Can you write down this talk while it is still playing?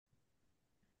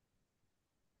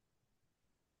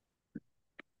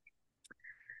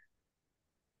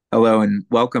Hello and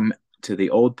welcome to the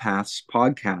Old Paths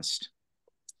podcast.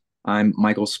 I'm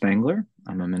Michael Spangler.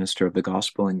 I'm a minister of the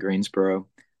gospel in Greensboro,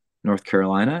 North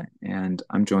Carolina, and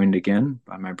I'm joined again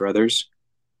by my brothers,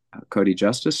 Cody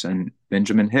Justice and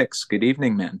Benjamin Hicks. Good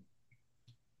evening, men.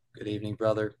 Good evening,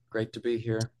 brother. Great to be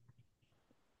here.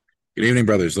 Good evening,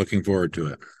 brothers. Looking forward to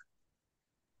it.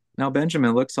 Now,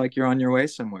 Benjamin, looks like you're on your way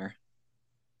somewhere.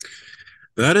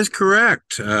 That is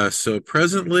correct. So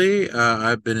presently,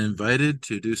 I've been invited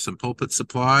to do some pulpit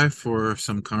supply for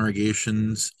some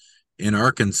congregations in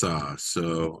Arkansas.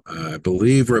 So I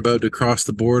believe we're about to cross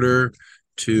the border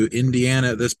to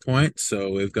Indiana at this point.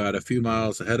 So we've got a few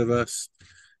miles ahead of us,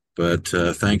 but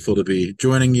thankful to be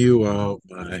joining you while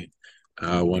my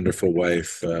wonderful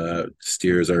wife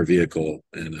steers our vehicle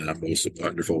in a most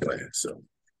wonderful way. So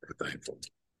we're thankful.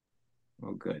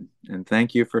 Well, good. And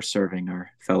thank you for serving our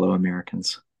fellow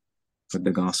Americans with the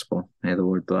gospel. May the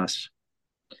Lord bless.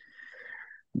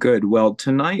 Good. Well,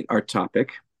 tonight our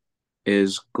topic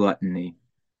is gluttony.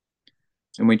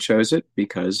 And we chose it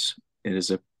because it is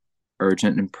a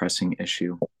urgent and pressing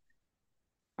issue.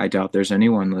 I doubt there's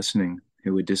anyone listening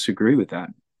who would disagree with that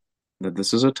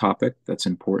this is a topic that's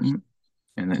important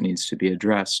and that needs to be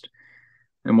addressed.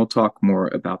 And we'll talk more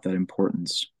about that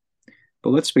importance. But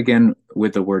let's begin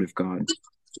with the Word of God,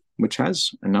 which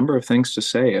has a number of things to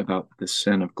say about the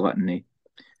sin of gluttony.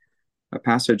 A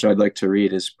passage I'd like to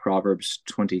read is Proverbs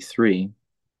 23,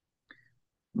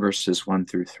 verses 1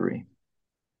 through 3.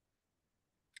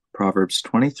 Proverbs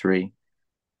 23,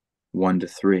 1 to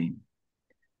 3.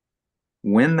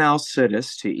 When thou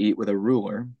sittest to eat with a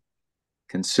ruler,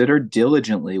 consider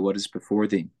diligently what is before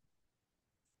thee,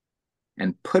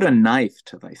 and put a knife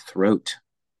to thy throat.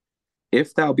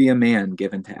 If thou be a man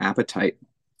given to appetite,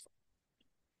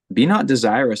 be not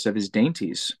desirous of his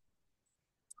dainties,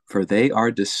 for they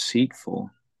are deceitful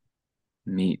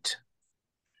meat.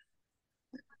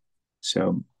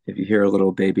 So if you hear a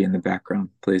little baby in the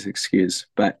background, please excuse.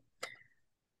 But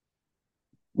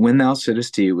when thou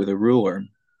sittest to eat with a ruler,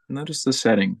 notice the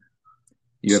setting.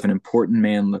 You have an important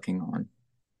man looking on,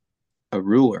 a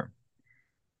ruler.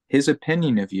 His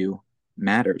opinion of you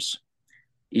matters,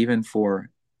 even for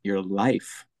your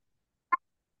life.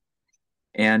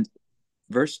 And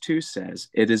verse 2 says,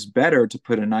 it is better to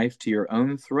put a knife to your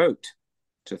own throat,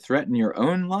 to threaten your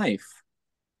own life,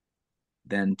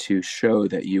 than to show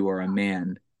that you are a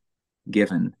man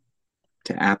given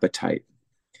to appetite.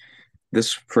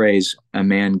 This phrase, a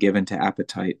man given to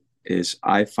appetite, is,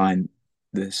 I find,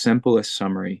 the simplest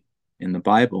summary in the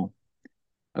Bible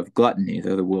of gluttony,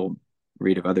 though we'll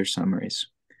read of other summaries.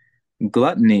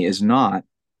 Gluttony is not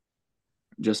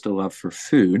just a love for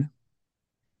food.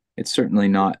 It's certainly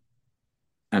not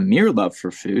a mere love for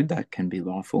food that can be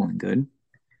lawful and good.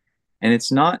 And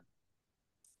it's not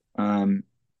um,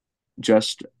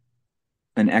 just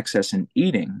an excess in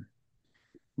eating,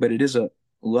 but it is a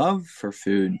love for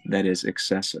food that is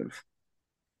excessive.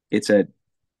 It's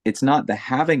not the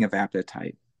having of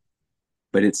appetite,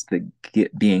 but it's the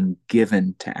being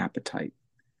given to appetite.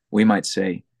 We might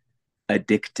say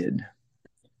addicted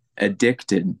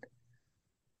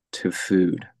to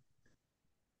food.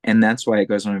 And that's why it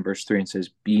goes on in verse 3 and says,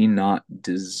 be not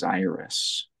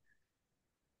desirous.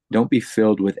 Don't be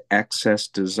filled with excess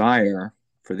desire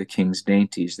for the king's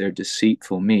dainties. They're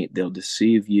deceitful meat. They'll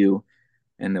deceive you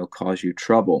and they'll cause you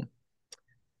trouble.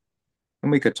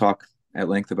 And we could talk at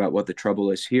length about what the trouble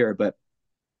is here, but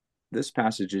this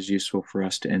passage is useful for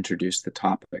us to introduce the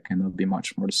topic, and there'll be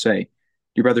much more to say. Do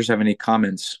you brothers have any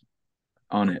comments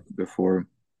on it before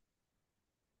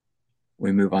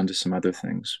we move on to some other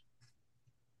things?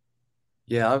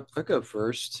 Yeah, I'll go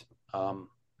first. Don't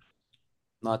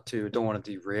want to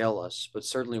derail us, but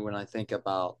certainly when I think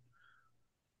about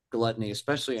gluttony,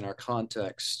 especially in our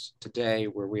context today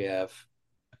where we have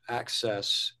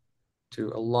access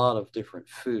to a lot of different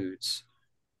foods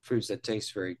that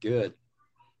taste very good,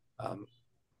 um,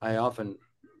 I often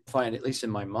find, at least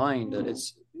in my mind, that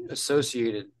it's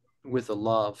associated with a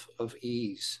love of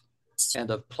ease and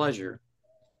of pleasure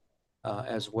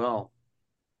as well.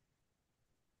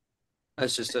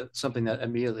 That's just something that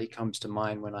immediately comes to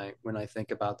mind when I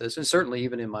think about this, and certainly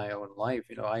even in my own life,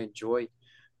 I enjoy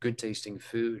good tasting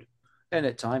food, and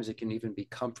at times it can even be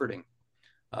comforting.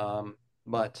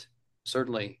 But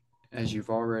certainly, as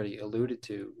you've already alluded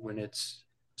to, when it's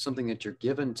something that you're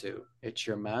given to, it's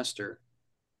your master.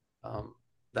 Um,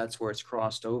 that's where it's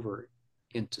crossed over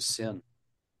into sin.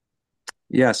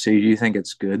 Yeah, so do you think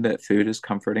it's good that food is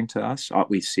comforting to us? Ought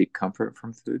we seek comfort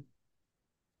from food?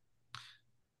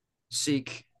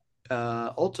 Seek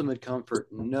ultimate comfort?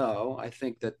 No, I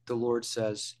think that the Lord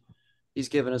says He's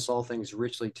given us all things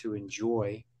richly to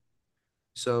enjoy.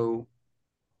 So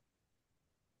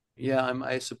yeah,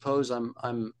 I suppose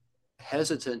I'm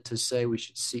hesitant to say we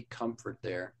should seek comfort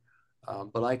there,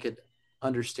 but I could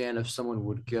understand if someone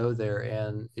would go there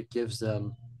and it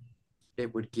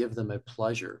would give them a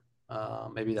pleasure.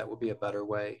 Maybe that would be a better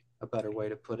way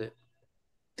to put it.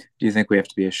 Do you think we have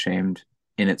to be ashamed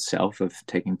in itself of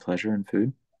taking pleasure in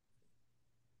food?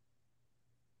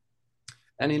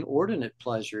 An inordinate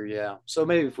pleasure, yeah. So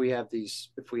maybe if we have these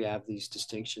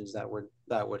distinctions, that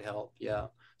would help, yeah.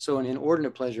 So an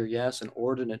inordinate pleasure, yes. An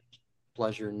ordinate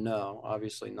pleasure, no.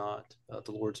 Obviously not.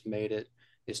 The Lord's made it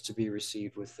is to be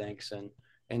received with thanks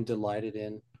and delighted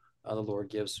in. The Lord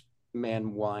gives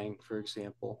man wine, for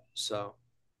example. So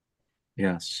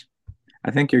Yes.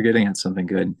 I think you're getting at something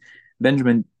good.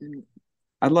 Benjamin,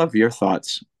 I'd love your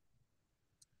thoughts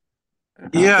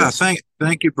about Yeah, this.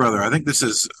 thank you, brother. I think this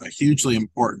is a hugely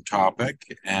important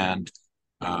topic, and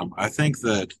I think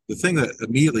that the thing that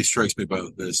immediately strikes me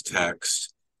about this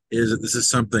text is that this is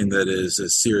something that is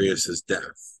as serious as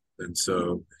death. And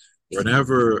so,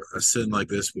 whenever a sin like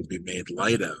this would be made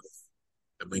light of,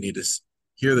 and we need to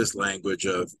hear this language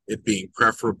of it being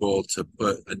preferable to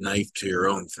put a knife to your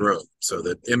own throat. So,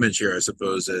 the image here, I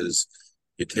suppose, is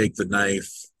you take the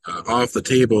knife off the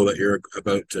table that you're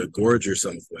about to gorge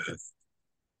yourself with,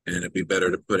 and it'd be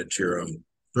better to put it to your own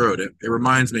throat. It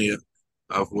reminds me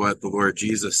of what the Lord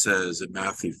Jesus says in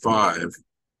Matthew 5,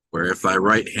 where if thy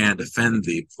right hand offend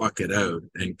thee, pluck it out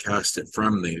and cast it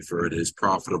from thee, for it is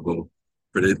profitable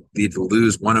for thee to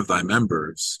lose one of thy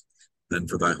members than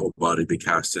for thy whole body be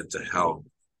cast into hell.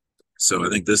 So I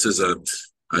think this is a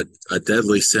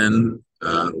deadly sin,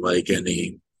 like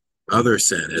any other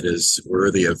sin. It is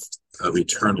worthy of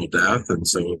eternal death, and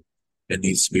so it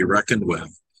needs to be reckoned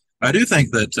with. I do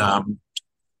think that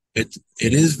it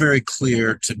is very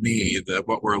clear to me that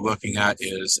what we're looking at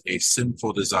is a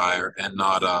sinful desire and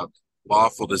not a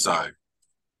lawful desire.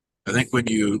 I think when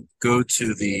you go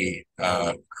to the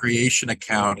creation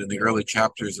account in the early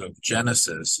chapters of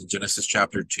Genesis, in Genesis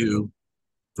chapter 2,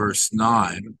 verse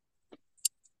 9,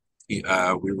 we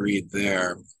read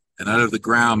there, and out of the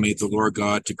ground made the Lord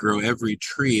God to grow every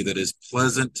tree that is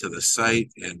pleasant to the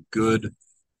sight and good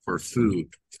for food.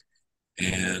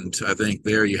 And I think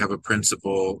there you have a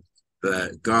principle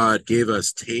that God gave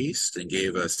us taste and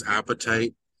gave us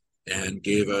appetite and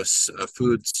gave us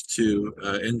foods to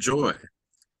enjoy.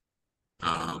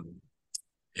 Um,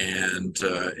 and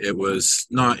it was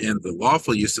not in the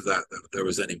lawful use of that there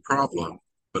was any problem,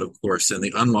 but of course in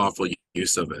the unlawful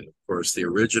use of it. Of course, the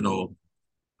original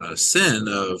sin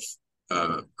of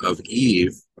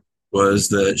Eve was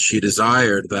that she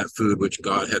desired that food which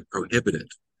God had prohibited,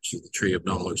 which is the tree of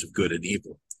knowledge of good and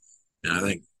evil. And I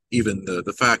think even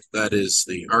the fact that is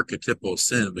the archetypal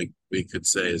sin, we could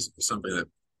say is something that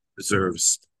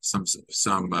deserves some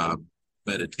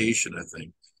meditation, I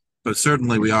think. But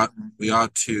certainly we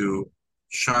ought to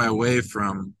shy away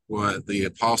from what the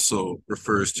apostle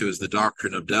refers to as the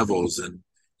doctrine of devils in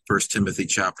 1 Timothy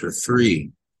chapter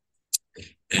 3.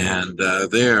 And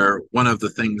there, one of the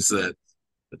things that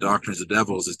the doctrines of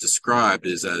devils is described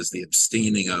is as the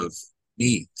abstaining of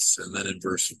meats. And then in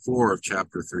verse 4 of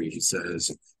chapter 3, he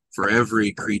says, for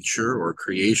every creature or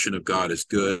creation of God is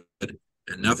good and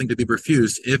nothing to be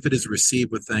refused if it is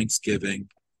received with thanksgiving,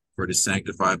 for it is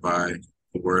sanctified by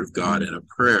the word of God in a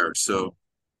prayer. So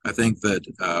I think that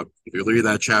if you read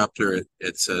that chapter,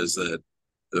 it says that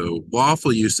the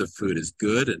lawful use of food is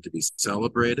good and to be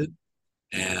celebrated,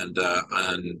 and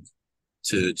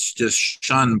to just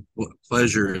shun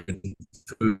pleasure in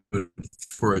food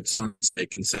for its own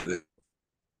sake and say that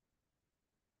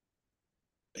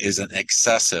is an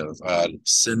excessive,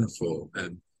 sinful,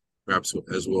 and perhaps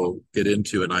as we'll get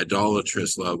into, an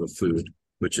idolatrous love of food,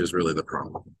 which is really the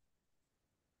problem.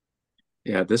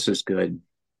 Yeah, this is good.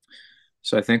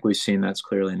 So I think we've seen that's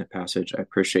clearly in the passage. I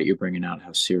appreciate you bringing out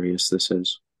how serious this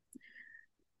is.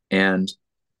 And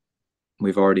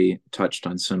we've already touched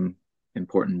on some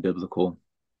important biblical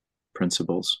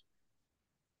principles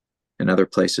in other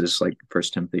places like 1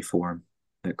 Timothy 4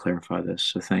 that clarify this.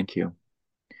 So thank you.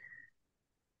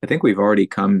 I think we've already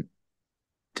come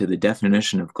to the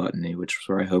definition of gluttony, which is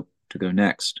where I hope to go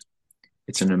next.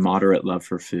 It's an immoderate love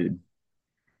for food.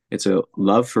 It's a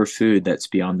love for food that's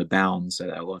beyond the bounds that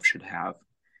that love should have.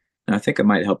 And I think it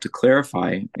might help to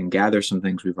clarify and gather some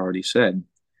things we've already said.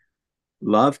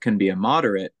 Love can be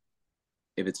immoderate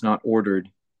if it's not ordered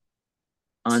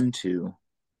unto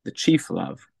the chief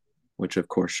love, which of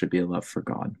course should be a love for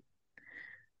God.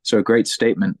 So a great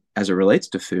statement as it relates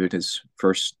to food is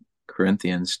 1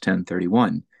 Corinthians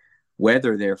 10:31.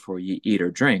 Whether therefore ye eat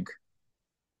or drink,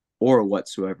 or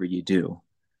whatsoever ye do,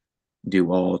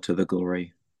 do all to the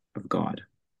glory of God.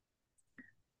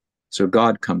 So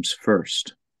God comes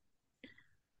first.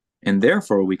 And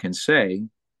therefore we can say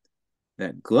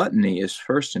that gluttony is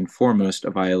first and foremost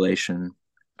a violation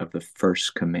of the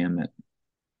first commandment.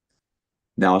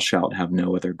 Thou shalt have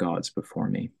no other gods before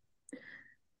me.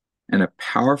 And a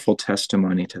powerful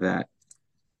testimony to that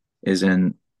is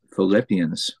in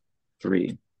Philippians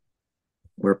 3,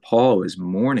 where Paul is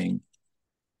mourning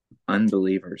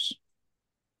unbelievers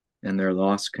and their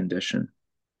lost condition.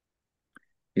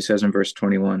 He says in verse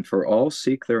 21, "For all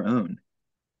seek their own,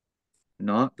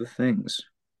 not the things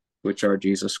which are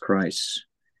Jesus Christ."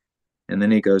 And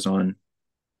then he goes on,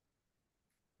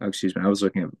 I was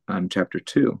looking at chapter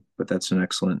 2, but that's an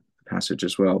excellent passage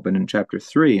as well. But in chapter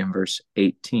 3, in verse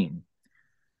 18,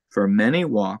 "For many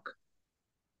walk,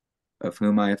 of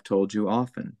whom I have told you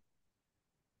often,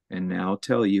 and now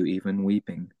tell you even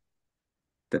weeping,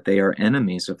 that they are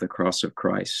enemies of the cross of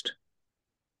Christ,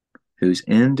 whose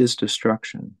end is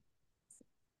destruction,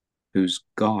 whose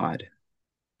God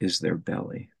is their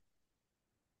belly,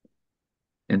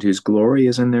 and whose glory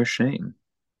is in their shame,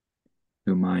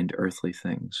 who mind earthly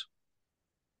things."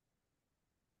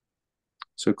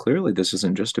 So clearly this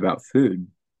isn't just about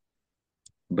food,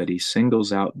 but he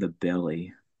singles out the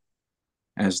belly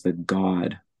as the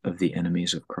God of the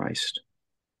enemies of Christ.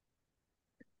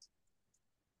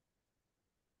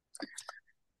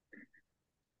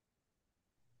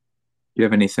 Do you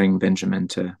have anything, Benjamin,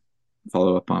 to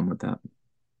follow up on with that?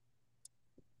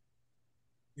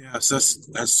 Yes,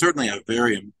 that's certainly a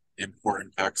very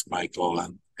important text, Michael,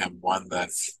 and one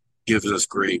that gives us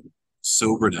great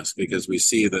soberness, because we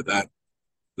see that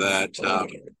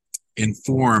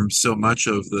informs so much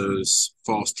of those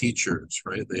false teachers,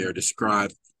 right? They are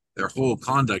described, their whole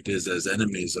conduct is as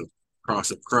enemies of the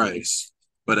cross of Christ,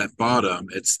 but at bottom,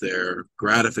 it's their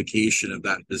gratification of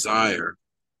that desire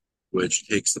which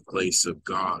takes the place of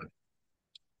God.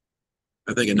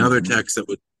 I think another text that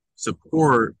would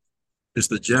support is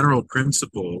the general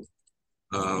principle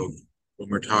of, when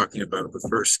we're talking about the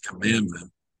first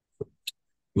commandment,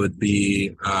 would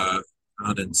be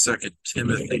found in 2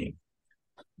 Timothy.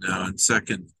 Now, in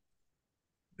let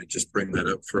me just bring that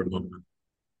up for a moment.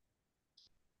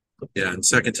 Yeah, in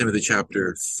 2 Timothy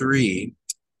chapter 3,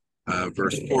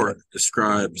 verse 4,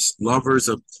 describes lovers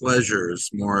of pleasures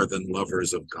more than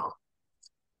lovers of God,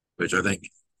 which I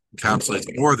think encapsulates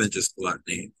more than just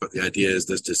gluttony, but the idea is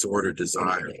this disordered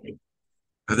desire.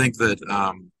 I think that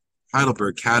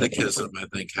Heidelberg Catechism, I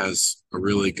think, has a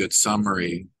really good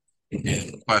summary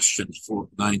in question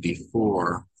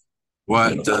 94.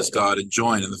 What does God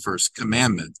enjoin in the first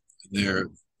commandment? And there,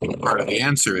 part of the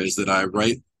answer is that I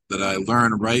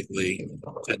learn rightly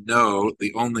to know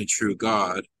the only true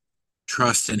God,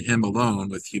 trust in him alone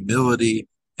with humility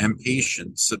and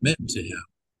patience, submit to him,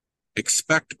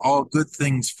 expect all good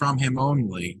things from him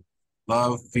only,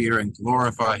 love, fear, and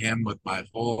glorify him with my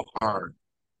whole heart,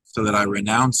 so that I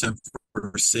renounce and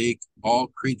forsake all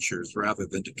creatures rather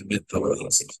than to commit the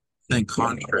least thing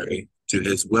contrary to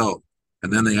his will.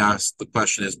 And then the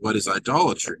question is, what is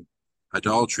idolatry?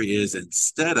 Idolatry is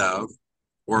instead of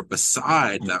or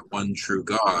beside that one true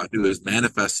God who has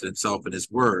manifested himself in his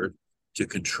word, to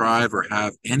contrive or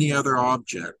have any other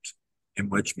object in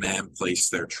which man place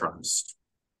their trust.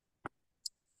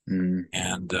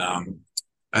 And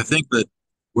I think that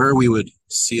where we would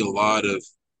see a lot of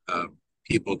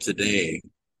people today,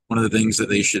 one of the things that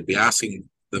they should be asking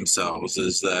themselves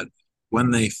is that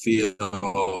when they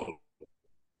feel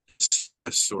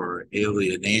stress or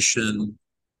alienation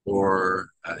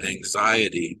or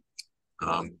anxiety,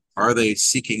 are they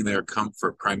seeking their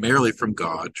comfort primarily from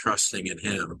God, trusting in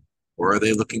him, or are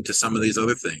they looking to some of these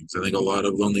other things? I think a lot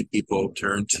of lonely people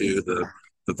turn to the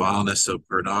vileness of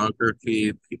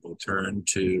pornography. People turn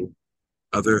to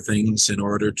other things in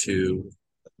order to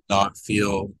not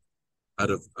feel out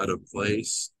of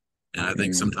place. And I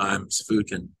think sometimes food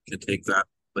can take that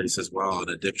place as well, an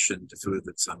addiction to food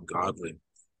that's ungodly.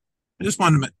 I just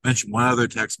want to mention one other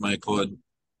text, Michael,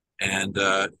 and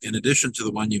in addition to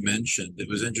the one you mentioned, it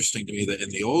was interesting to me that in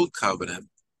the Old Covenant,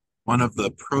 one of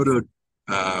the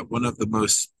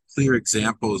most clear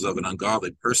examples of an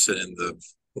ungodly person in the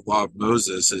law of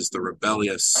Moses is the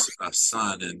rebellious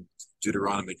son in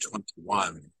Deuteronomy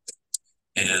 21.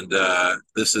 And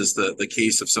this is the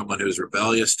case of someone who is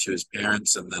rebellious to his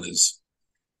parents and then is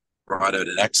brought out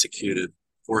and executed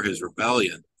for his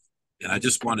rebellion. And I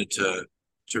just wanted to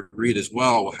read as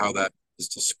well how that is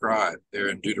described there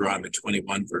in Deuteronomy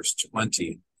 21, verse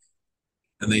 20.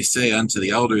 And they say unto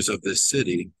the elders of this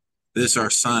city, this our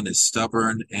son is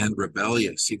stubborn and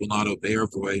rebellious. He will not obey our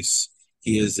voice.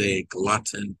 He is a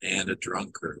glutton and a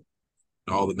drunkard.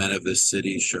 And all the men of this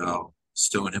city shall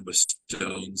stone him with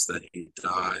stones that he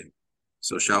die.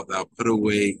 So shalt thou put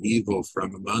away evil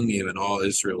from among you, and all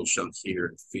Israel shall hear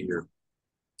and fear.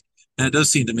 And it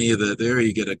does seem to me that there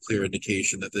you get a clear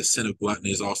indication that the sin of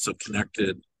gluttony is also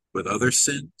connected with other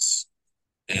sins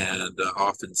and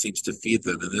often seems to feed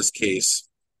them. In this case,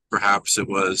 perhaps it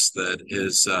was that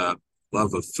his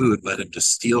love of food led him to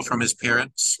steal from his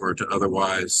parents or to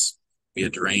otherwise be a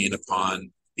drain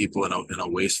upon people in a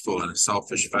wasteful and a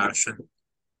selfish fashion.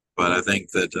 But I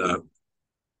think that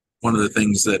one of the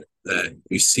things that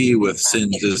we see with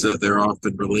sins is that they're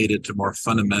often related to more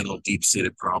fundamental,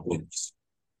 deep-seated problems.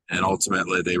 And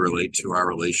ultimately, they relate to our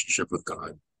relationship with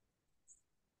God.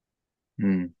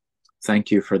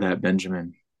 Thank you for that,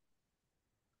 Benjamin.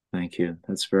 Thank you.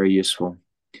 That's very useful.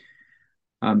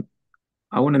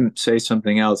 I want to say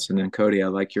something else, and then Cody, I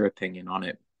like your opinion on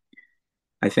it.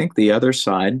 I think the other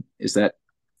side is that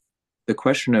the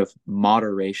question of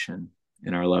moderation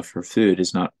in our love for food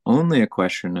is not only a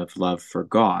question of love for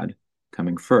God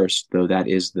coming first, though that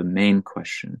is the main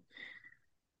question.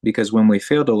 Because when we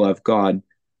fail to love God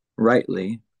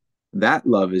rightly, that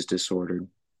love is disordered.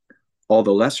 All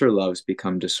the lesser loves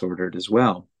become disordered as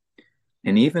well.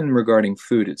 And even regarding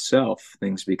food itself,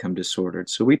 things become disordered.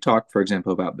 So we talk, for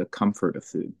example, about the comfort of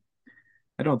food.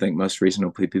 I don't think most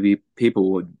reasonable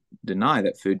people would deny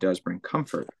that food does bring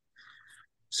comfort.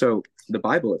 So the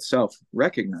Bible itself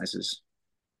recognizes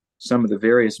some of the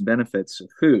various benefits of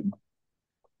food.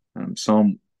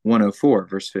 Psalm 104,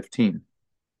 verse 15.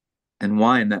 And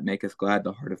wine that maketh glad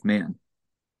the heart of man,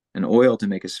 and oil to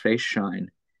make his face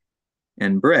shine,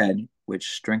 and bread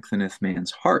which strengtheneth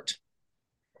man's heart.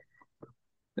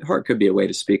 The heart could be a way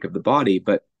to speak of the body,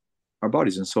 but our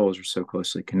bodies and souls are so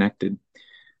closely connected.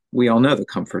 We all know the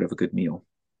comfort of a good meal,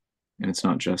 and it's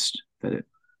not just that it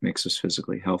makes us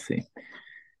physically healthy.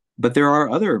 But there are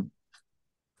other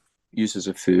uses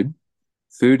of food.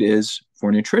 Food is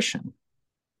for nutrition.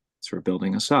 It's for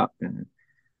building us up and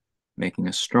making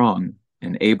us strong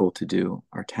and able to do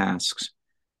our tasks.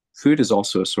 Food is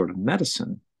also a sort of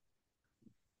medicine.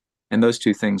 And those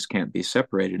two things can't be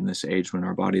separated in this age when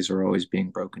our bodies are always being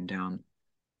broken down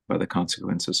by the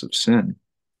consequences of sin.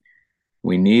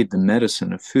 We need the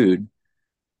medicine of food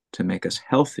to make us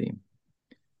healthy.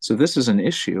 So this is an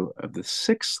issue of the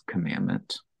sixth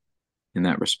commandment in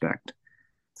that respect.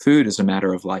 Food is a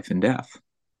matter of life and death.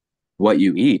 What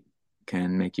you eat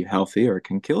can make you healthy or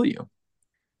can kill you.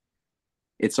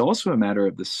 It's also a matter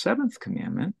of the seventh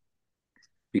commandment,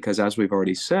 because as we've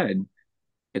already said,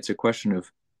 it's a question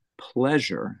of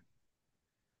pleasure.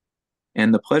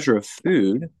 And the pleasure of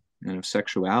food and of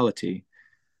sexuality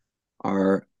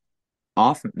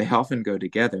often go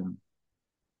together.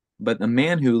 But the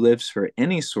man who lives for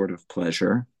any sort of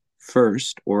pleasure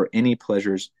first, or any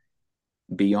pleasures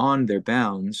beyond their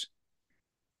bounds,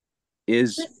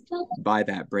 is by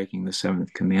that breaking the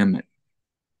seventh commandment.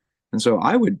 And so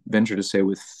I would venture to say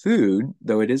with food,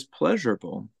 though it is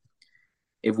pleasurable,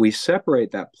 if we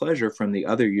separate that pleasure from the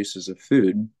other uses of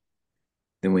food,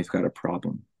 then we've got a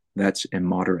problem. That's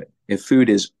immoderate. If food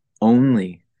is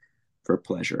only for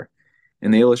pleasure,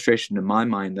 and the illustration to my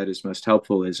mind that is most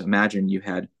helpful is, imagine you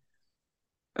had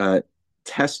a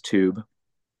test tube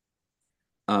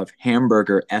of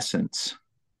hamburger essence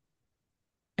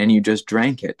and you just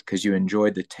drank it because you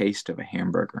enjoyed the taste of a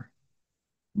hamburger,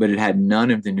 but it had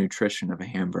none of the nutrition of a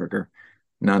hamburger,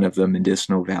 none of the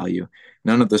medicinal value,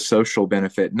 none of the social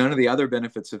benefit, none of the other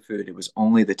benefits of food. It was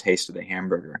only the taste of the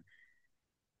hamburger.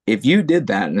 If you did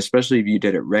that, and especially if you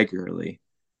did it regularly,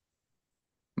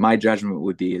 my judgment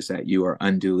would be is that you are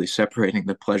unduly separating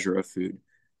the pleasure of food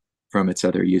from its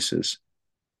other uses.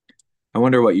 I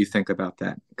wonder what you think about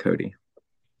that, Cody.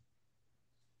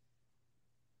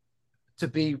 To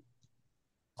be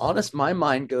honest, my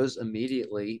mind goes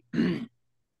immediately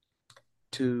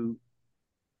to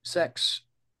sex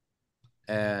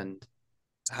and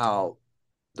how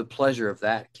the pleasure of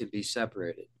that can be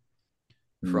separated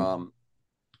from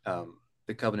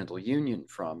the covenantal union,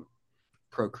 from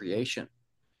procreation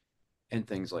and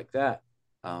things like that.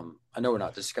 I know we're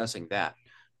not discussing that,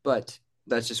 but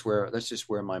that's just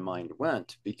where my mind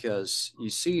went, because you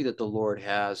see that the Lord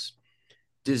has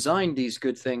designed these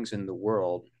good things in the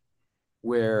world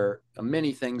where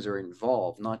many things are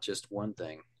involved, not just one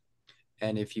thing.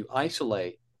 And if you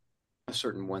isolate a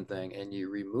certain one thing and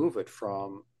you remove it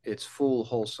from its full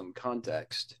wholesome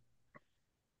context,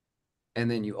 and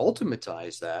then you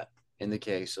ultimatize that in the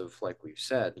case of, like we've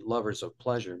said, lovers of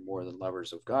pleasure more than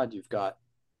lovers of God, you've got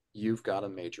a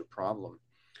major problem.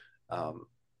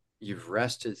 You've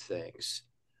wrested things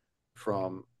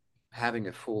from having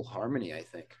a full harmony, I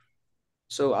think.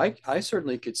 So I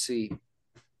certainly could see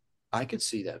I could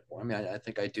see that point. I mean, I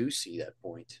think I do see that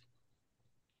point.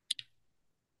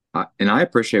 And I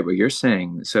appreciate what you're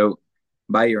saying. So,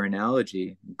 by your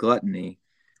analogy, gluttony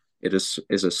is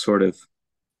a sort of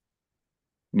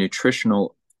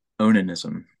nutritional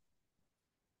onanism.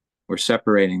 We're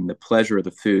separating the pleasure of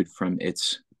the food from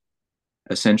its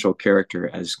essential character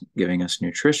as giving us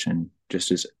nutrition,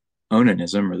 just as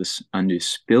onanism, or this undue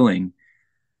spilling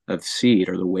of seed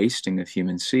or the wasting of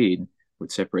human seed,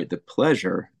 would separate the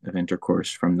pleasure of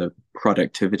intercourse from the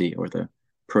productivity or the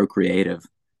procreative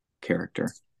character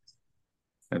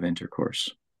of intercourse.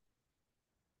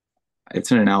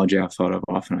 It's an analogy I've thought of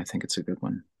often. I think it's a good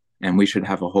one. And we should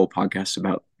have a whole podcast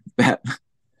about that.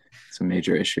 It's a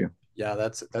major issue. Yeah,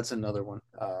 that's another one.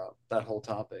 That whole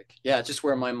topic. Yeah, just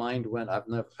where my mind went. I've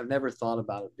never thought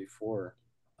about it before.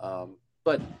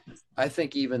 But I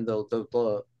think even though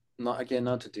the not again,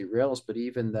 not to derail us, but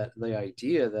even that the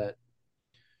idea that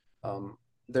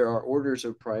there are orders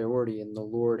of priority and the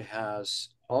Lord has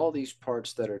all these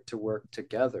parts that are to work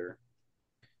together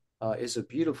is a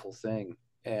beautiful thing.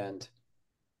 And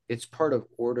it's part of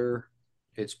order,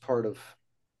 it's part of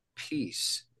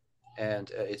peace, and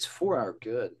it's for our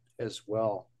good as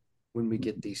well when we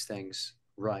get these things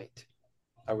right.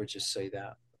 I would just say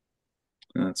that.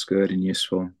 That's good and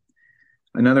useful.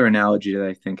 Another analogy that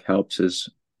I think helps is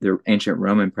the ancient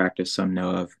Roman practice some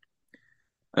know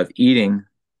of eating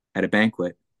at a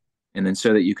banquet, and then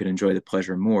so that you could enjoy the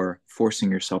pleasure more,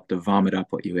 forcing yourself to vomit up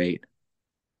what you ate.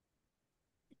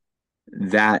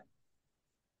 That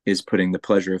is putting the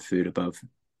pleasure of food above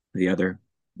the other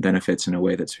benefits in a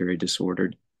way that's very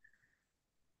disordered.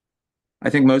 I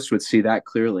think most would see that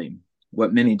clearly.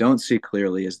 What many don't see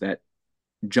clearly is that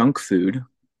junk food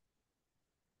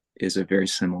is a very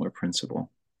similar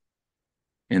principle,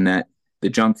 in that the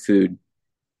junk food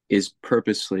is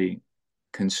purposely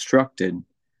constructed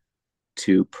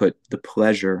to put the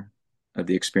pleasure of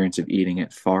the experience of eating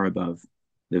it far above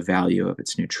the value of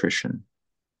its nutrition.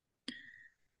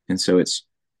 And so it's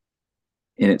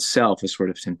in itself a sort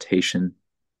of temptation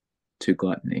to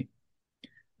gluttony.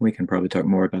 We can probably talk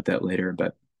more about that later,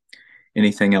 but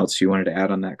anything else you wanted to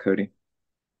add on that, Cody?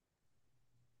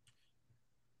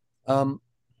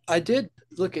 I did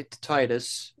look at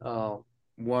Titus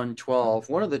 1:12.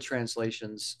 One of the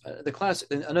translations, the class,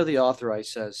 I know the author I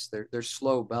says they're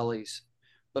slow bellies,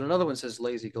 but another one says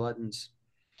lazy gluttons.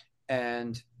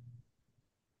 And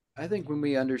I think when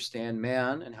we understand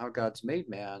man and how God's made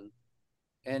man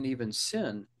and even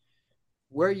sin,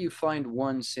 where you find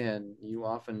one sin, you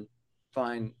often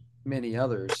find many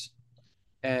others.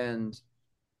 And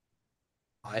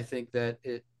I think that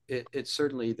it's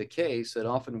certainly the case that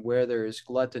often where there is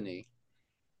gluttony,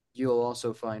 you'll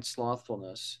also find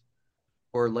slothfulness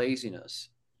or laziness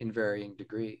in varying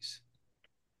degrees.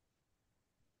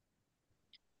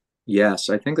 Yes,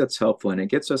 I think that's helpful. And it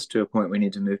gets us to a point we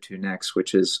need to move to next,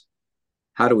 which is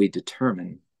how do we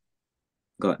determine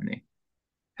gluttony?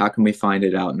 How can we find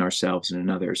it out in ourselves and in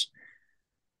others?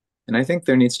 And I think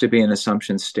there needs to be an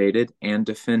assumption stated and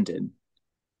defended.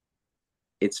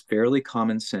 It's fairly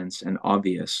common sense and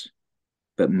obvious,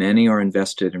 but many are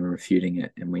invested in refuting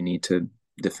it, and we need to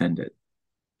defend it.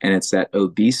 And it's that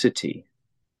obesity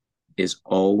is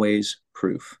always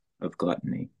proof of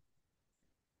gluttony.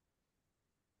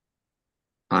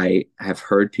 I have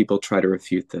heard people try to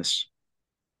refute this.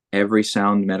 Every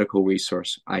sound medical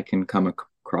resource I can come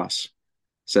across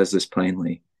says this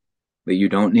plainly, but you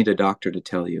don't need a doctor to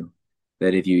tell you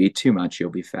that if you eat too much, you'll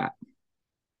be fat.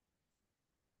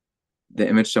 The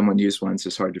image someone used once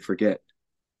is hard to forget.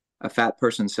 A fat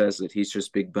person says that he's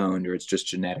just big boned, or it's just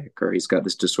genetic, or he's got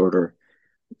this disorder,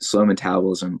 slow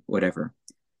metabolism, whatever.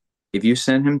 If you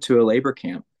send him to a labor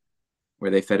camp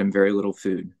where they fed him very little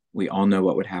food, we all know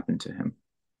what would happen to him.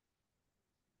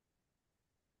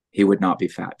 He would not be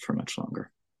fat for much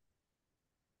longer.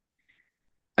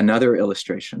 Another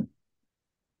illustration.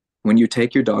 When you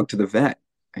take your dog to the vet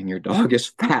and your dog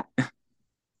is fat,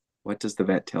 what does the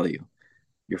vet tell you?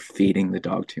 You're feeding the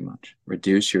dog too much.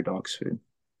 Reduce your dog's food.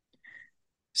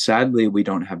 Sadly, we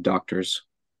don't have doctors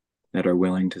that are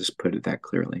willing to put it that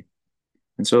clearly.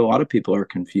 And so a lot of people are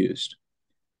confused.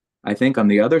 I think on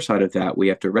the other side of that, we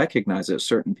have to recognize that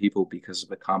certain people, because of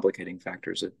the complicating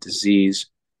factors of disease,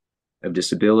 of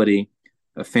disability,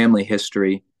 of family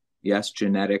history, yes,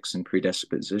 genetics and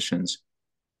predispositions,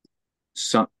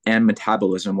 and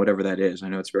metabolism, whatever that is, I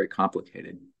know it's very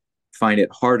complicated, find it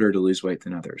harder to lose weight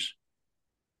than others.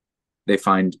 They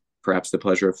find perhaps the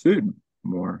pleasure of food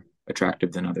more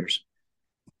attractive than others.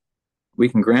 We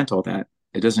can grant all that.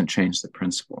 It doesn't change the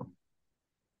principle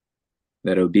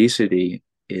that obesity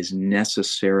is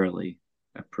necessarily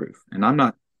a proof. And I'm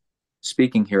not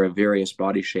speaking here of various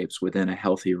body shapes within a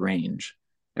healthy range.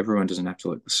 Everyone doesn't have to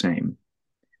look the same.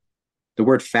 The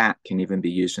word fat can even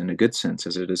be used in a good sense,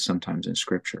 as it is sometimes in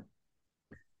Scripture.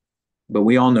 But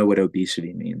we all know what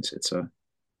obesity means.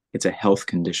 It's a health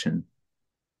condition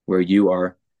where you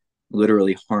are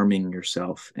literally harming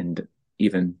yourself and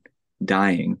even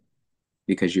dying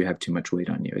because you have too much weight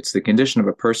on you. It's the condition of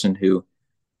a person who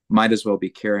might as well be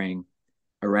carrying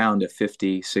around a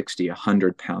 50, 60,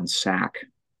 100-pound sack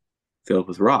filled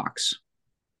with rocks.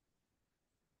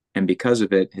 And because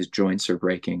of it, his joints are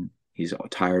breaking. He's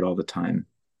tired all the time.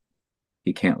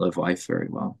 He can't live life very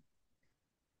well.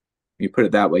 You put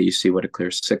it that way, you see what a clear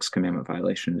sixth commandment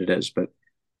violation it is. But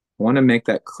I want to make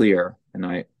that clear, and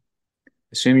I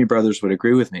assume you brothers would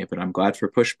agree with me, but I'm glad for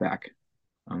pushback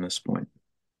on this point.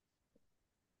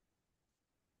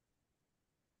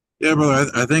 Yeah,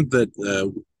 brother, I think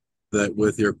that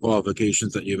with your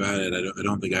qualifications that you've added, I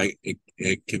don't think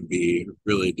it can be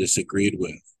really disagreed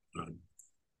with.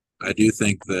 I do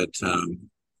think that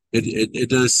it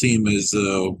does seem as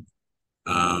though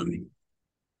um,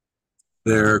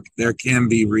 there can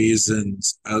be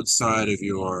reasons outside of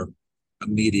your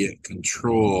immediate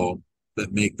control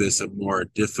that make this a more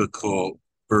difficult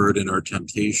burden or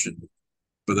temptation,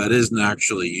 but that isn't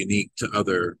actually unique to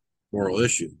other moral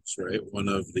issues, right? One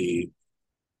of the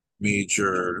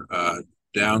major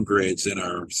downgrades in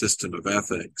our system of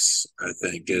ethics, I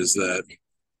think, is that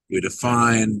we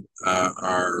define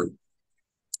our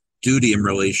duty in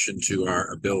relation to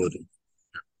our ability.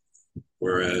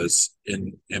 Whereas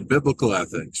in biblical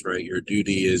ethics, right, your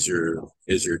duty is your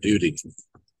duty,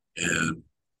 and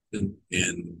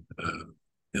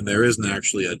and there isn't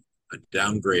actually a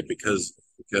downgrade because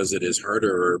it is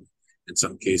harder, or in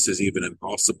some cases even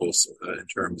impossible, in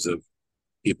terms of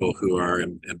people who are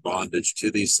in bondage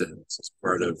to these sins. It's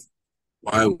part of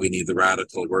why we need the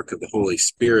radical work of the Holy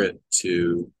Spirit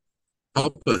to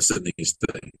help us in these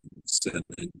things. And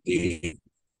indeed,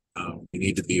 we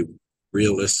need to be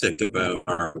realistic about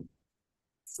our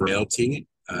frailty,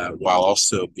 while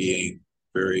also being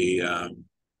very,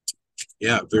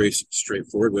 very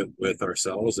straightforward with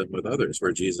ourselves and with others,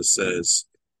 where Jesus says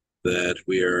that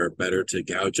we are better to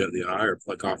gouge out the eye or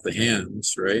pluck off the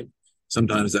hands, right?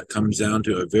 Sometimes that comes down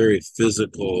to a very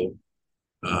physical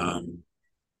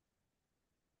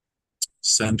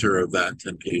center of that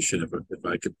temptation, if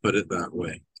I could put it that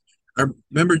way. I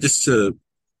remember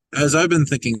as I've been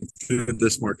thinking through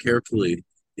this more carefully,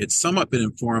 it's somewhat been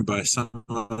informed by some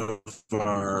of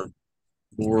our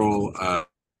moral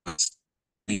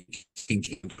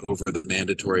thinking over the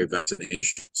mandatory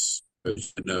vaccinations. I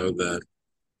know that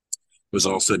was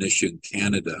also an issue in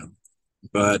Canada.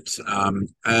 But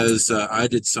as I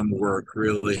did some work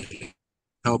really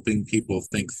helping people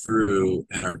think through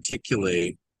and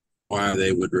articulate why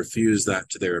they would refuse that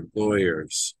to their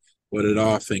employers, what it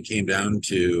often came down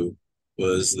to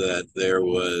was that there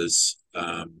was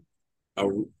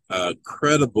a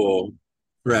credible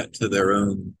threat to their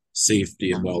own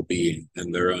safety and well-being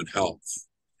and their own health.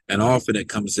 And often it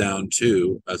comes down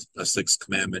to a Sixth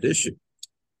Commandment issue.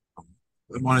 I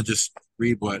want to just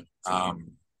read what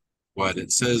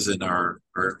it says in our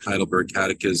Heidelberg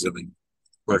Catechism in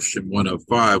question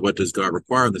 105. What does God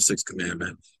require in the Sixth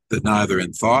Commandment? That neither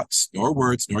in thoughts, nor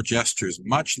words, nor gestures,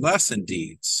 much less in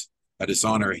deeds, I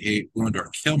dishonor, hate, wound,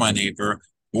 or kill my neighbor,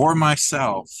 or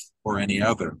myself, or any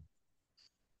other.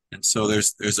 And so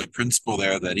there's a principle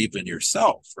there that even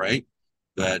yourself, right,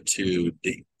 that to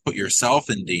put yourself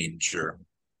in danger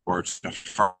or to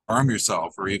harm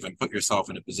yourself or even put yourself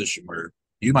in a position where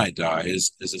you might die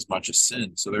is as much a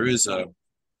sin. So there is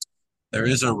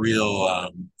a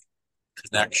real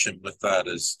connection with that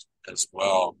as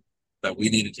well that we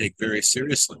need to take very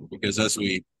seriously, because as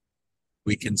we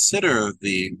consider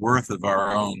the worth of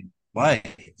our own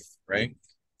life, right,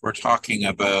 we're talking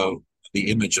about the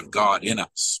image of God in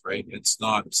us, right? It's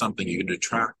not something you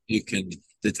can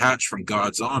detach from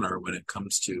God's honor when it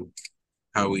comes to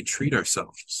how we treat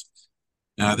ourselves.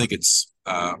 And I think it's,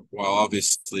 while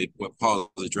obviously what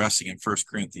Paul is addressing in 1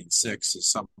 Corinthians 6 is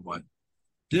somewhat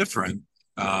different,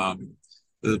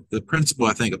 the principle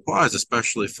I think applies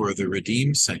especially for the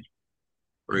redeemed saint,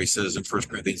 where he says in 1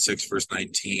 Corinthians 6, verse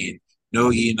 19, know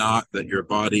ye not that your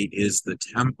body is the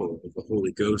temple of the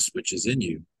Holy Ghost which is in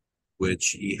you,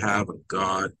 which ye have of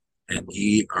God, and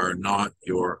ye are not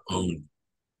your own.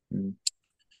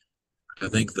 I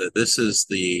think that this is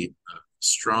the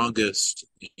strongest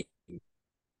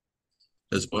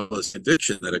as well as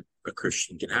conviction that a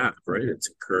Christian can have, right? It's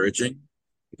encouraging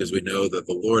because we know that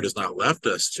the Lord has not left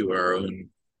us to our own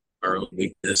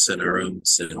weakness and our own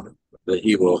sin, that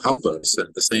he will help us. And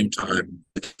at the same time,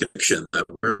 the conviction that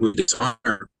where we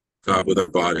dishonor with our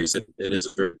bodies. It is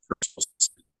a very personal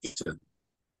situation,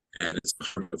 and it's a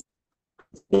form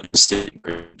of state.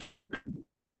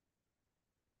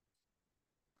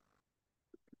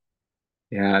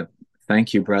 Yeah,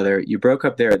 thank you, brother. You broke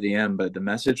up there at the end, but the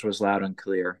message was loud and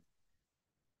clear.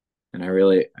 And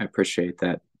I appreciate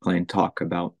that plain talk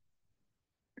about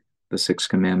the sixth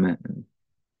commandment. And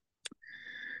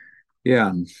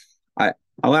yeah, I,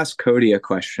 I'll ask Cody a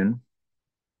question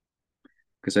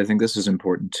because I think this is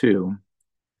important too.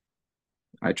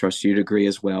 I trust you'd agree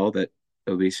as well that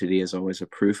obesity is always a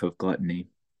proof of gluttony.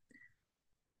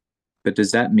 But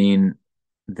does that mean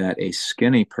that a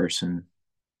skinny person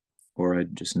or a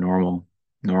just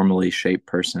normally shaped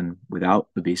person without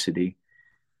obesity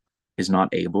is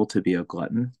not able to be a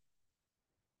glutton?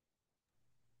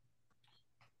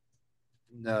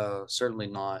 No, certainly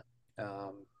not.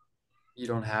 Um, you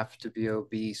don't have to be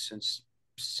obese and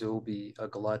still be a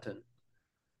glutton,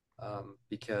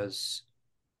 because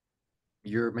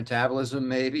your metabolism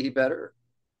may be better,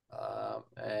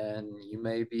 and you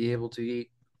may be able to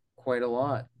eat quite a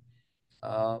lot,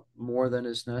 more than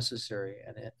is necessary,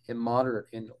 and in moderate,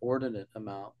 inordinate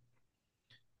amount,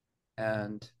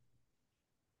 and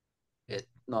it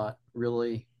not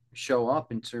really show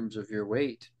up in terms of your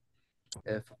weight.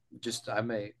 If just I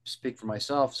may speak for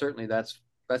myself, certainly that's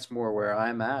more where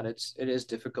I'm at. It is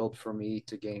difficult for me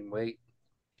to gain weight.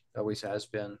 It always has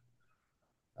been,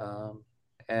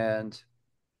 and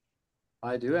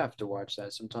I do have to watch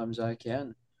that. Sometimes I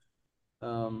can.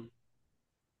 Um,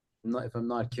 if I'm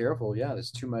not careful, yeah,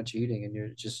 there's too much eating, and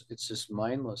it's just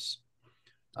mindless.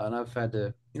 And I've had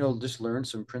to, just learn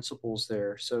some principles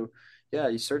there. So, yeah,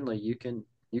 you can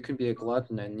be a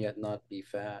glutton and yet not be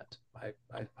fat. I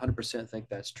 100% think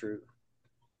that's true.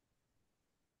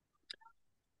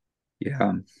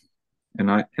 Yeah,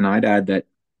 and I'd add that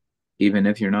even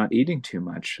if you're not eating too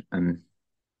much,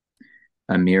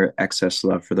 a mere excess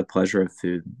love for the pleasure of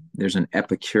food, there's an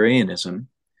Epicureanism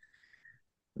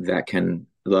that can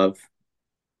love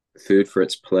food for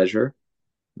its pleasure,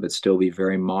 but still be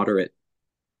very moderate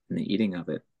in the eating of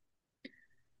it.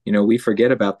 We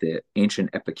forget about the ancient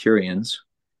Epicureans,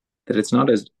 that it's not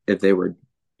as if they were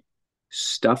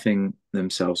stuffing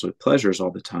themselves with pleasures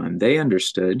all the time. They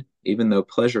understood, even though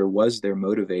pleasure was their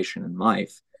motivation in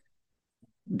life,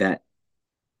 that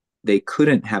they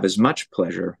couldn't have as much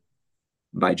pleasure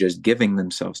by just giving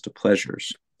themselves to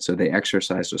pleasures. So they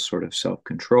exercised a sort of self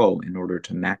control in order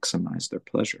to maximize their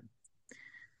pleasure.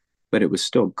 But it was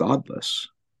still godless,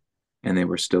 and they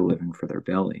were still living for their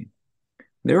belly.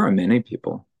 There are many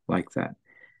people like that.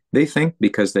 They think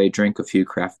because they drink a few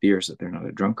craft beers that they're not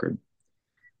a drunkard.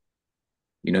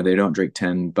 They don't drink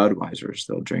 10 Budweisers,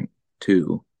 they'll drink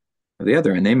two or the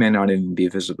other, and they may not even be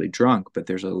visibly drunk, but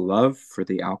there's a love for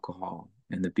the alcohol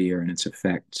and the beer and its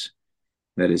effects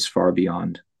that is far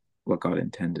beyond what God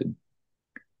intended.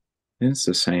 And it's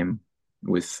the same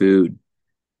with food.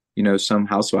 Some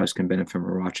housewives can benefit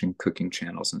from watching cooking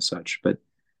channels and such, but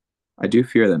I do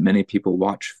fear that many people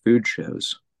watch food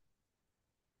shows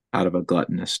out of a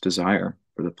gluttonous desire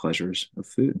for the pleasures of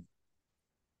food.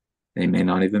 They may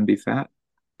not even be fat.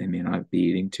 They may not be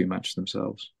eating too much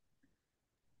themselves.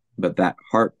 But that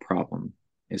heart problem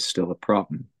is still a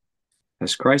problem.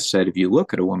 As Christ said, if you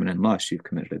look at a woman in lust, you've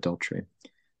committed adultery.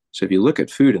 So if you look at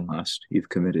food in lust, you've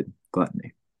committed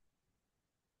gluttony.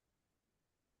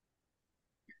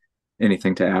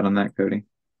 Anything to add on that, Cody?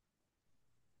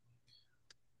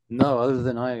 No, other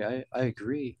than I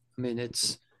agree. I mean,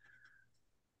 it's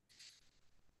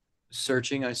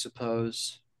searching, I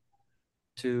suppose,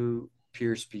 to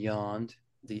pierce beyond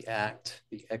the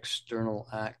external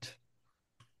act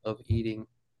of eating,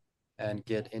 and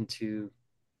get into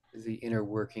the inner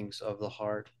workings of the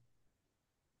heart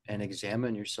and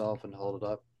examine yourself and hold it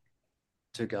up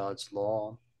to God's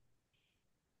law.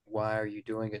 Why are you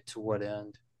doing it? To what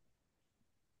end?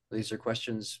 These are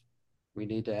questions we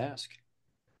need to ask.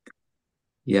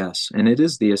 Yes, and it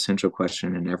is the essential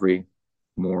question in every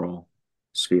moral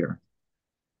sphere.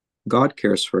 God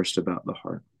cares first about the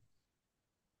heart.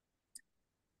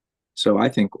 So I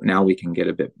think now we can get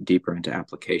a bit deeper into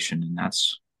application, and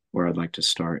that's where I'd like to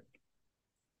start.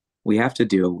 We have to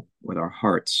deal with our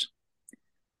hearts.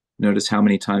 Notice how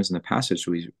many times in the passage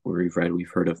we've read,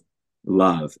 we've heard of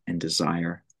love and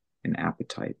desire and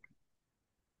appetite.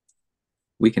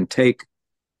 We can take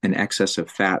an excess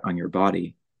of fat on your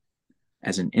body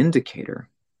as an indicator,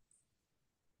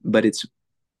 but it's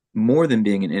more than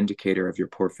being an indicator of your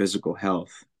poor physical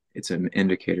health. It's an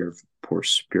indicator of poor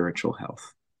spiritual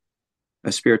health,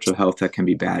 a spiritual health that can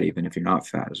be bad even if you're not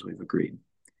fat, as we've agreed.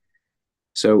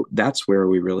 So that's where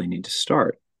we really need to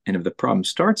start. And if the problem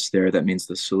starts there, that means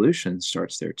the solution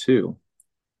starts there too.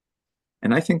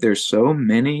 And I think there's so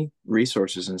many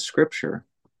resources in Scripture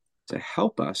to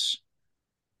help us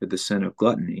with the sin of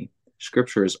gluttony.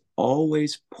 Scripture is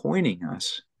always pointing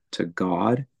us to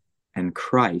God and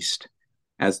Christ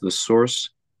as the source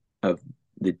of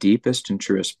the deepest and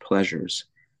truest pleasures.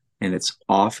 And it's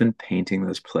often painting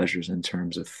those pleasures in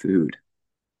terms of food.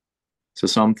 So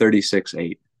Psalm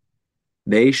 36:8,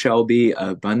 they shall be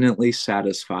abundantly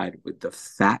satisfied with the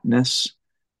fatness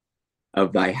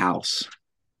of thy house,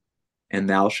 and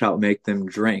thou shalt make them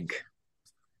drink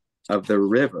of the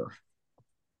river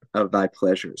of thy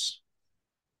pleasures.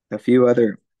 A few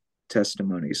other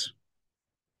testimonies.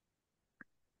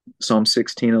 Psalm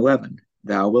 16:11,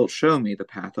 thou wilt show me the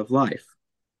path of life.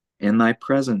 In thy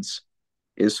presence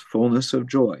is fullness of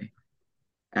joy.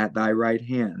 At thy right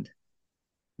hand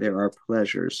there are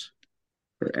pleasures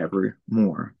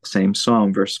forevermore. Same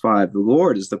Psalm, verse 5, the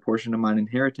Lord is the portion of mine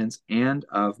inheritance and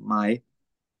of my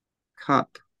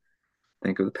cup.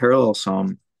 Think of the parallel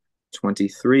Psalm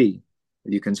 23.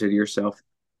 You consider yourself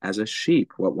as a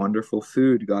sheep. What wonderful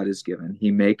food God has given.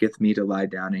 He maketh me to lie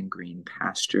down in green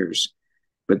pastures.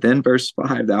 But then verse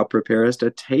 5, thou preparest a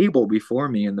table before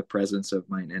me in the presence of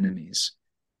mine enemies.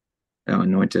 Thou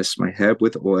anointest my head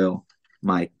with oil,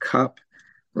 my cup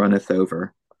runneth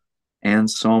over. And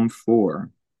Psalm 4,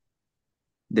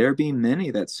 there be many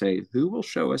that say, who will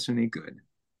show us any good?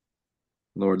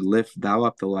 Lord, lift thou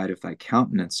up the light of thy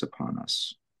countenance upon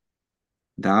us.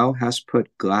 Thou hast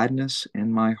put gladness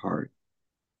in my heart,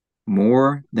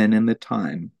 more than in the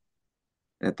time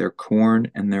that their corn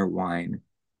and their wine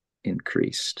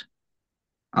increased.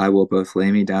 I will both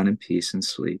lay me down in peace and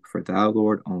sleep, for thou,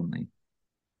 Lord, only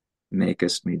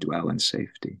makest me dwell in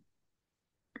safety.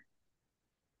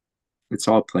 It's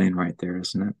all plain right there,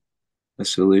 isn't it? The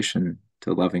solution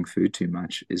to loving food too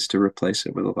much is to replace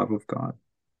it with the love of God.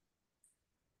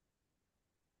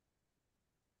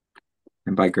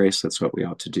 And by grace, that's what we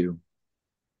ought to do.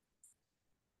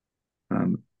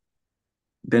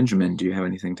 Benjamin, do you have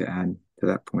anything to add to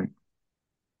that point?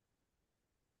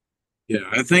 Yeah,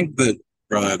 I think that,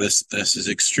 brother, this is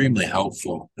extremely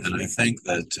helpful, and I think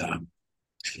that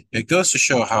it goes to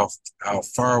show how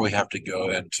far we have to go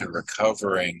into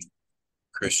recovering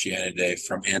Christianity today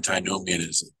from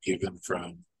antinomianism, even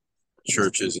from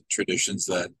churches and traditions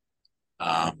that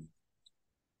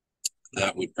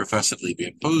that would professedly be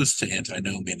opposed to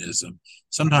antinomianism.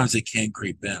 Sometimes it can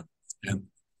creep in, and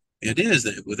it is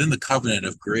that within the covenant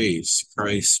of grace,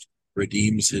 Christ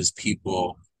redeems his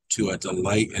people to a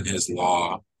delight in his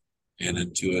law and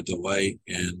into a delight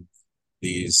in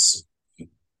these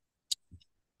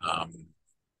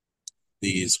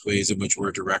ways in which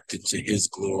we're directed to his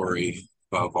glory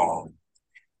above all.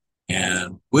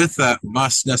 And with that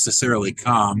must necessarily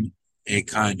come a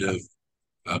kind of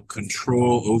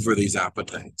control over these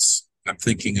appetites. I'm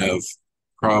thinking of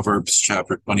Proverbs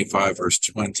chapter 25, verse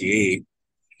 28.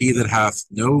 He that hath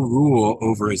no rule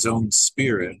over his own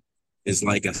spirit is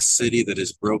like a city that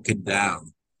is broken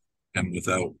down and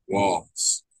without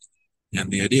walls.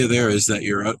 And the idea there is that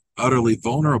you're utterly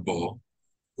vulnerable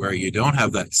where you don't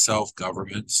have that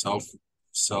self-government,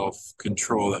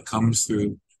 self-control that comes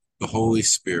through the Holy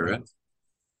Spirit.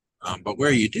 But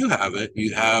where you do have it,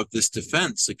 you have this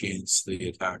defense against the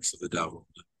attacks of the devil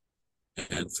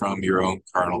and from your own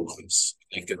carnal lusts.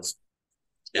 I think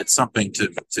it's something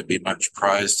to be much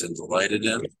prized and delighted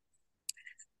in.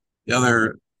 The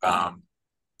other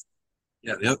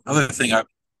the other thing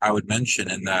I would mention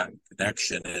in that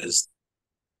connection is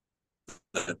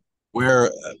that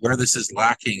where this is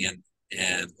lacking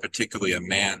in particularly a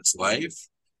man's life,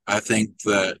 I think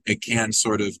that it can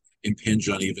sort of impinge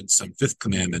on even some fifth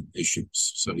commandment issues.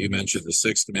 So you mentioned the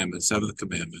sixth commandment, seventh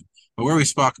commandment, but where we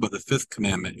spoke about the fifth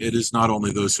commandment, it is not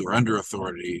only those who are under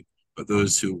authority, but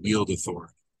those who wield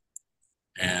authority.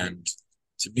 And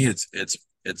to me, it's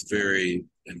very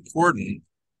important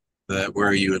that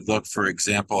where you would look, for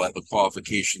example, at the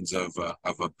qualifications of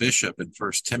a bishop in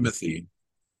First Timothy,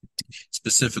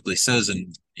 specifically says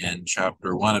in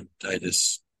chapter 1 of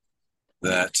Titus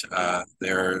that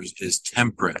there is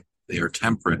temperate. They are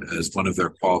temperate as one of their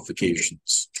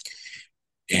qualifications,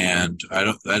 and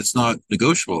that's not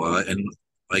negotiable. And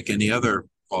like any other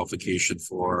qualification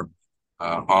for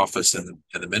office in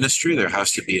the ministry, there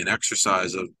has to be an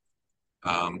exercise of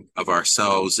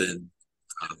ourselves in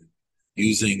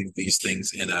using these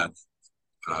things in a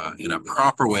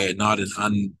proper way, not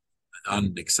an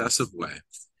unexcessive way.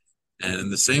 And in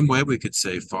the same way, we could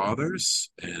say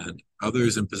fathers and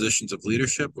others in positions of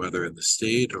leadership, whether in the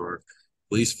state or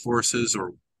police forces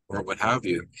or what have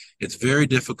you. It's very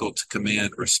difficult to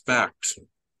command respect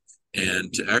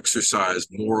and to exercise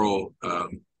moral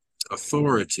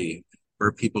authority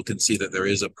where people can see that there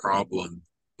is a problem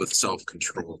with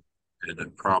self-control and a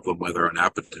problem with our own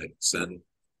appetites. And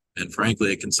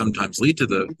frankly, it can sometimes lead to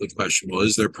the question, well,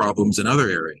 is there problems in other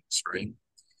areas, right?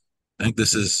 I think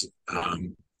this is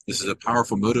a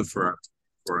powerful motive for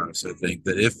us. I think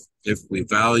that if we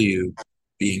value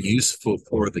being useful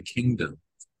for the kingdom,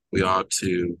 we ought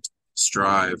to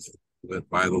strive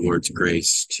by the Lord's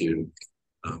grace to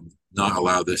not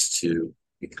allow this to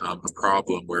become a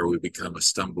problem where we become a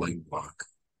stumbling block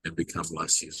and become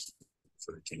less useful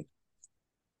for the kingdom.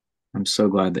 I'm so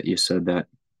glad that you said that,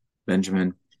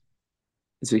 Benjamin.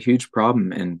 It's a huge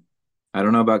problem. And I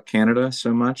don't know about Canada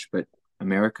so much, but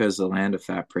America is the land of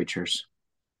fat preachers.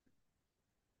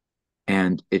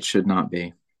 And it should not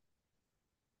be.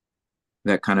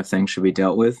 That kind of thing should be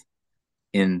dealt with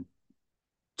in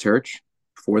church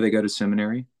before they go to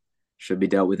seminary, should be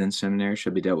dealt with in seminary,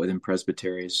 should be dealt with in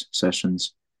presbyteries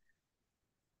sessions.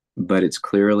 But it's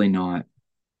clearly not.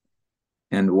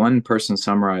 And one person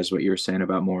summarized what you were saying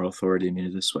about moral authority to me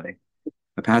this way.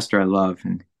 A pastor I love,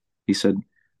 and he said,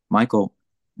 Michael,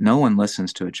 no one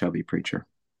listens to a chubby preacher.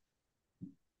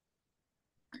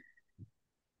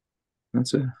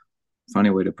 That's a funny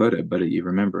way to put it, but you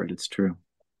remember it. It's true.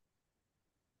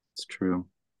 It's true.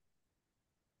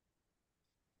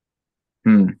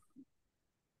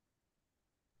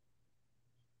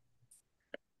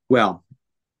 Well,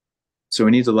 so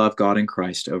we need to love God and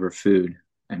Christ over food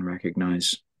and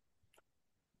recognize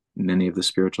many of the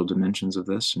spiritual dimensions of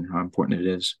this and how important it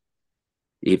is,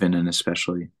 even and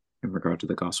especially in regard to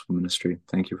the gospel ministry.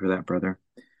 Thank you for that, brother.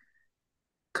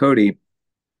 Cody,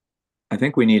 I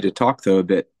think we need to talk, though, a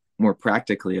bit more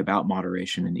practically about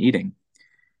moderation in eating,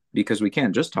 because we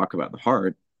can't just talk about the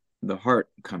heart. The heart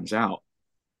comes out.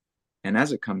 And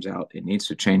as it comes out, it needs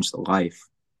to change the life.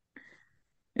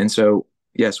 And so,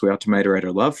 yes, we ought to moderate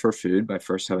our love for food by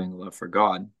first having a love for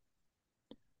God.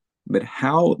 But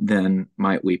how then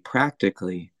might we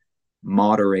practically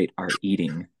moderate our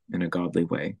eating in a godly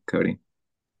way, Cody?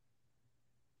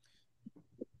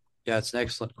 Yeah, it's an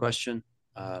excellent question.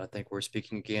 I think we're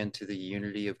speaking again to the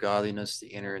unity of godliness, the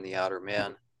inner and the outer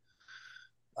man.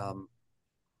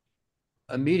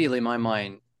 Immediately, my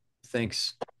mind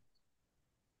thinks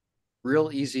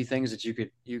real easy things that you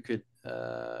could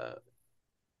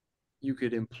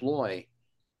employ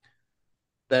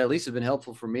that at least have been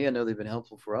helpful for me. I know they've been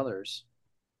helpful for others.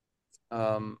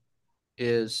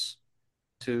 Is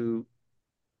to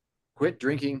quit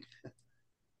drinking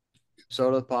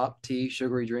soda, pop, tea,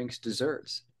 sugary drinks,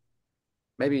 desserts.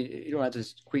 Maybe you don't have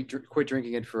to quit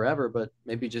drinking it forever, but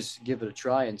maybe just give it a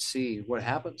try and see what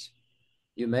happens.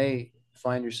 You may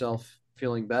find yourself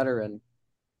feeling better and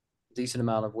a decent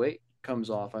amount of weight comes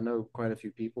off. I know quite a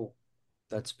few people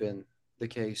that's been the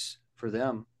case for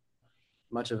them.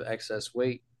 Much of excess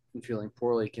weight and feeling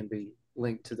poorly can be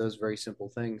linked to those very simple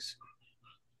things.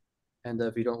 And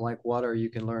if you don't like water, you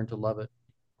can learn to love it.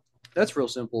 That's real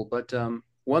simple, but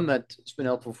one that's been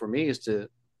helpful for me is to,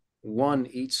 one,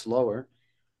 eat slower,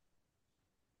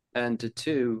 and to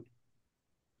two,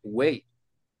 wait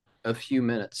a few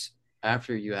minutes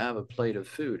after you have a plate of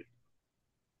food.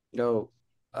 You know,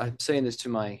 I'm saying this to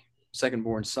my second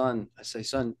born son. I say,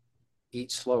 son,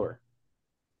 eat slower.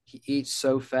 He eats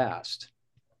so fast.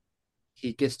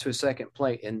 He gets to a second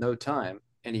plate in no time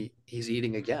and he's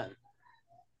eating again.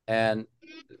 And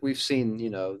we've seen,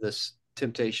 this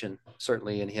temptation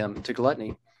certainly in him to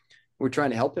gluttony. We're trying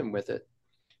to help him with it.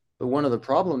 But one of the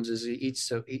problems is he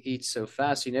eats so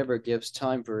fast, he never gives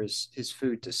time for his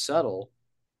food to settle.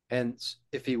 And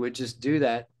if he would just do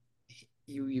that,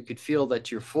 you could feel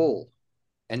that you're full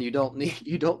and you don't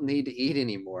need to eat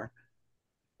anymore.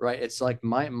 Right? It's like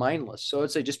mindless. So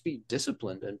I'd say just be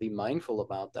disciplined and be mindful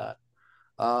about that.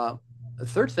 The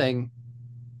third thing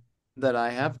that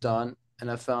I have done and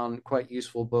I found quite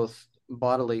useful both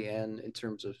bodily and in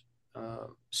terms of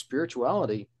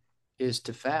spirituality is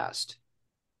to fast.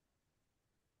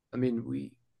 I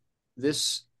mean,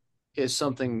 this is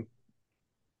something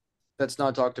that's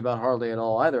not talked about hardly at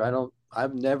all either.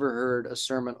 I've never heard a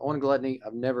sermon on gluttony.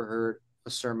 I've never heard a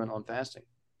sermon on fasting.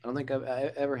 I don't think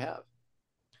I ever have,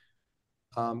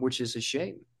 which is a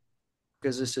shame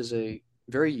because this is a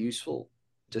very useful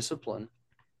discipline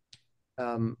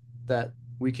that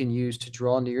we can use to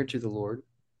draw near to the Lord,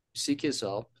 seek His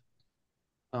help,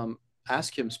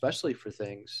 ask Him especially for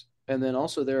things, and then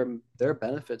also there are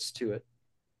benefits to it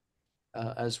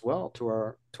as well to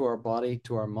our body,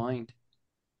 to our mind.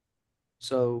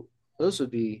 So those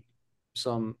would be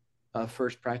some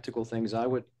first practical things I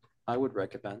would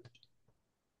recommend.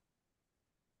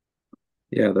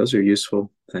 Yeah, those are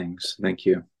useful things. Thank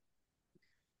you.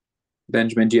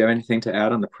 Benjamin, do you have anything to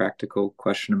add on the practical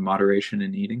question of moderation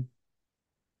in eating?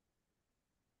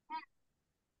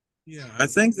 Yeah, I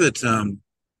think that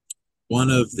one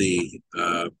of the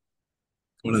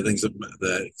one of the things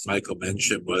that Michael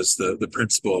mentioned was the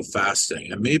principle of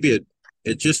fasting, and maybe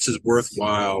it just is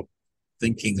worthwhile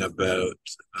thinking about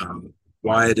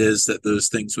why it is that those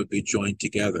things would be joined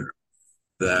together.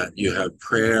 That you have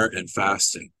prayer and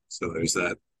fasting. So there's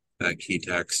that key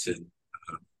text in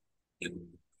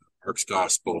Mark's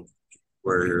gospel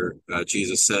where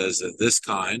Jesus says that this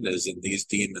kind, as in these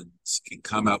demons, can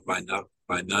come out by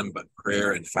none but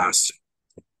prayer and fasting.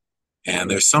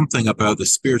 And there's something about the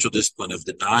spiritual discipline of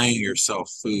denying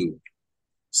yourself food,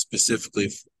 specifically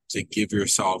to give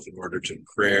yourself in order to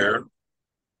prayer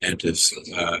and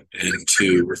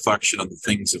to reflection on the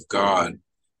things of God.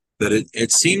 That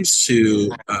it seems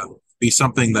to be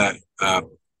something that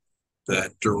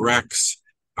directs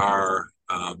our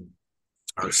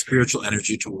spiritual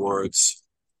energy towards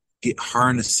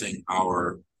harnessing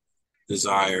our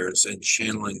desires and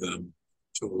channeling them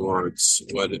towards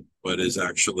what is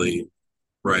actually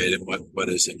right and what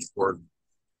is important.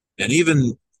 And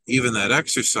even that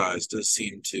exercise does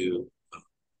seem to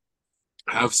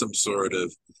have some sort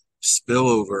of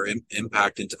spillover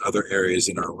impact into other areas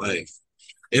in our life.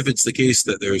 If it's the case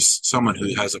that there's someone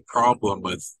who has a problem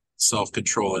with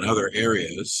self-control in other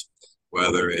areas,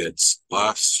 whether it's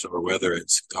lust or whether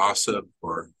it's gossip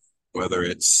or whether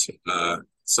it's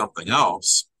something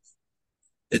else,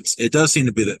 it does seem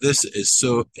to be that this is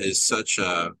such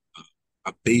a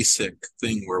basic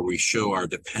thing where we show our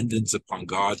dependence upon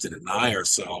God to deny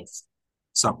ourselves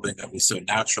something that we so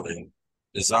naturally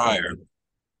desire,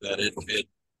 that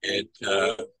it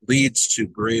leads to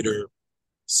greater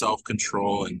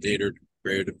self-control and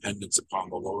greater dependence upon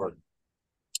the Lord.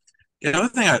 Yeah, the other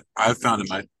thing I've found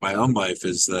in my own life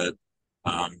is that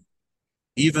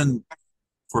even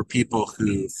for people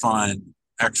who find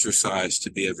exercise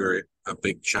to be a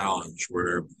big challenge,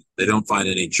 where they don't find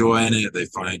any joy in it, they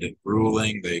find it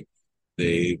grueling,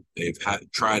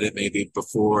 tried it maybe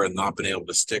before and not been able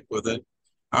to stick with it.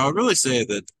 I would really say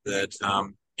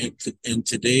that in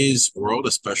today's world,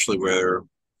 especially where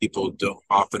people don't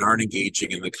often aren't engaging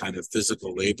in the kind of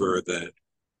physical labor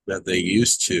that they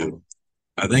used to,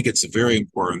 I think it's very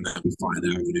important that we find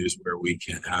avenues where we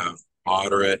can have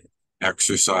moderate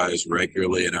exercise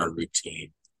regularly in our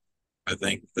routine. I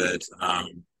think that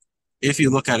if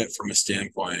you look at it from a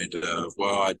standpoint of,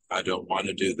 well, I don't want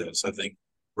to do this, I think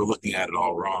we're looking at it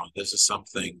all wrong. This is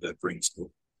something that brings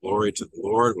glory to the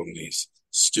Lord when we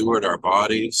steward our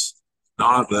bodies,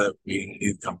 not that we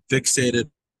become fixated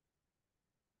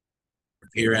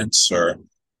appearance or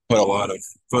put a lot of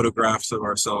photographs of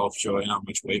ourselves showing how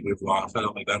much weight we've lost. I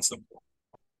don't think that's the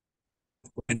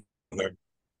point.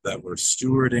 That we're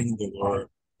stewarding the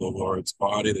Lord's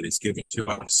body that He's given to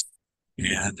us.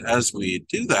 And as we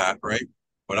do that, right,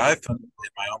 what I've found in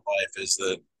my own life is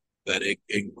that it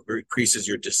increases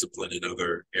your discipline in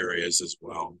other areas as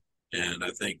well. And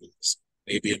I think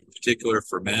maybe in particular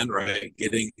for men, right,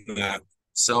 getting that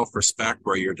self-respect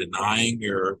where you're denying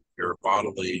your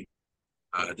bodily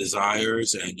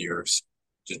desires and you're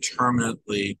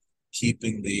determinedly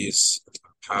keeping these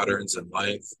patterns in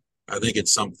life. I think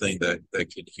it's something that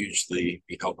could hugely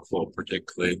be helpful,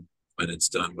 particularly when it's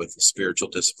done with the spiritual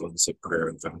disciplines of prayer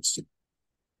and fasting.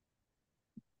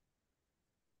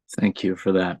 Thank you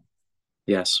for that.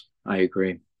 Yes, I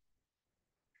agree.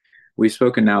 We've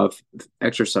spoken now of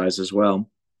exercise as well.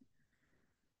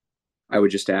 I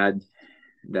would just add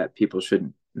that people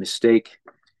shouldn't mistake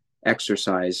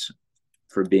exercise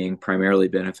for being primarily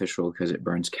beneficial because it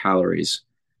burns calories.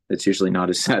 That's usually not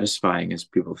as satisfying as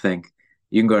people think.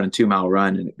 You can go on a 2 mile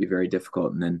run and it'd be very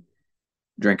difficult, and then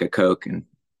drink a Coke and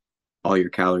all your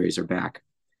calories are back.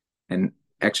 And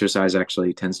exercise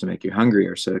actually tends to make you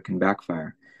hungrier, so it can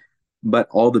backfire. But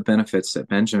all the benefits that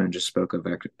Benjamin just spoke of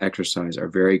exercise are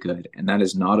very good. And that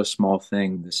is not a small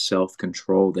thing, the self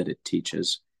control that it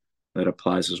teaches that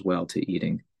applies as well to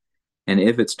eating. And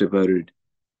if it's devoted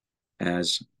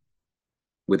as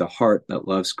with a heart that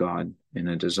loves God and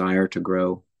a desire to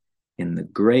grow in the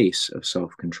grace of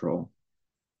self control,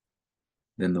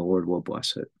 then the Lord will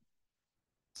bless it.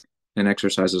 And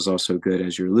exercise is also good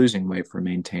as you're losing weight for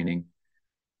maintaining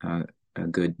a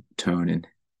good tone and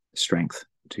strength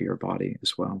to your body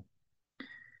as well.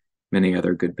 Many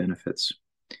other good benefits.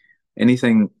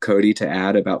 Anything, Cody, to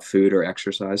add about food or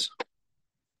exercise?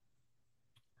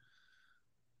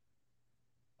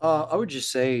 I would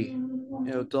just say,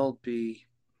 don't be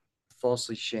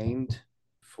falsely shamed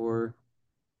for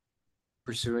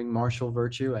pursuing martial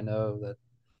virtue. I know that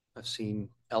I've seen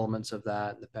elements of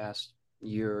that in the past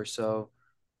year or so.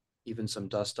 even some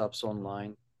dust ups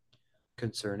online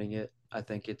concerning it. I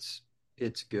think it's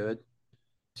good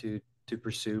to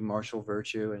pursue martial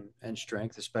virtue and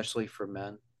strength, especially for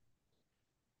men.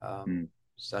 Mm.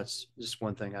 So that's just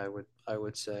one thing I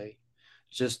would say.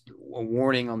 Just a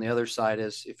warning on the other side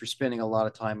is if you're spending a lot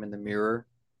of time in the mirror,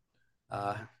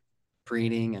 uh,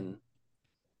 preening and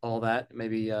all that,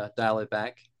 maybe dial it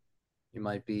back. You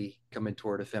might be coming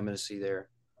toward effeminacy there,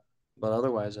 but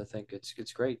otherwise, I think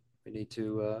it's great. We need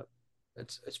to.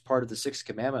 It's part of the sixth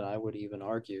commandment. I would even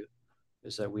argue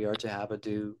is that we are to have a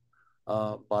due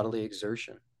bodily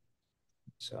exertion.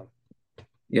 So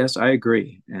Yes, I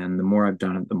agree. And the more I've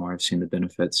done it, the more I've seen the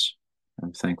benefits.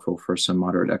 I'm thankful for some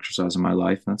moderate exercise in my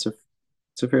life. It's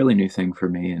a fairly new thing for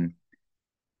me, and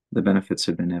the benefits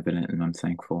have been evident, and I'm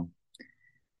thankful.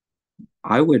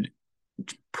 I would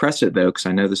press it though, because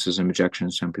I know this is an objection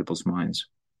in some people's minds.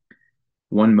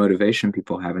 One motivation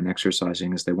people have in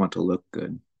exercising is they want to look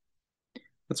good.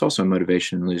 That's also a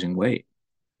motivation in losing weight.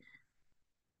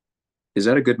 Is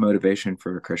that a good motivation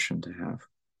for a Christian to have,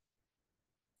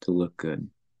 to look good?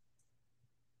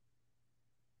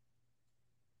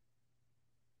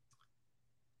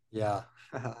 yeah,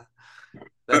 I,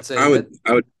 that's I a would, that.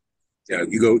 I would, yeah.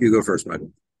 You go first,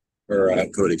 Michael or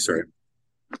Cody. Sorry.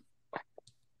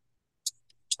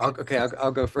 Okay,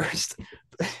 I'll go first.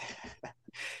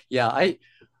 yeah,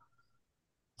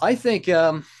 I think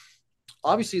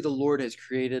obviously the Lord has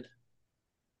created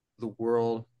the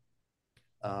world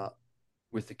uh,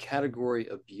 with the category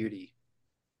of beauty,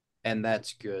 and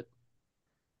that's good.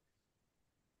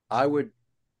 I would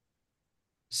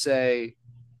say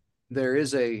there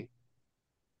is a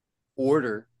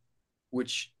order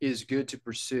which is good to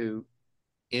pursue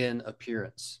in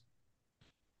appearance.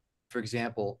 For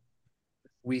example,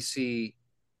 we see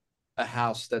a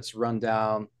house that's run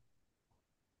down,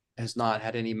 has not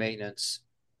had any maintenance,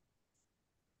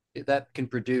 that can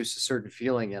produce a certain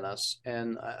feeling in us,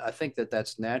 and I think that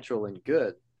that's natural and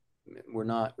good. We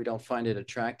don't find it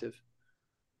attractive.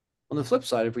 On the flip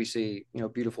side, if we see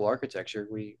beautiful architecture,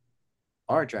 we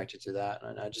are attracted to that,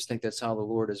 and I just think that's how the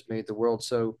Lord has made the world.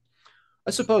 So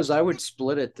I suppose I would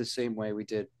split it the same way we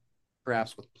did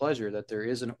perhaps with pleasure, that there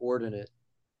is an ordinate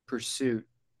pursuit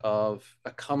of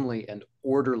a comely and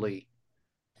orderly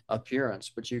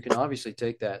appearance, but you can obviously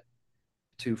take that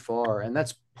too far. And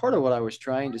that's part of what I was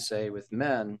trying to say with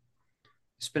men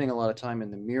spending a lot of time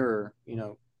in the mirror,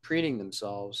 preening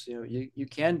themselves. You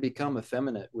can become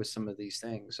effeminate with some of these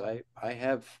things. I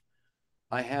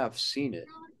have seen it.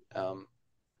 Um,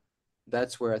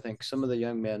 that's where I think some of the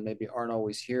young men maybe aren't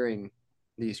always hearing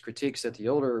these critiques that the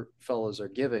older fellows are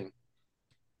giving,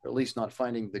 or at least not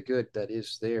finding the good that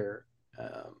is there.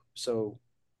 So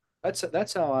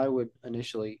that's how I would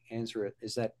initially answer it.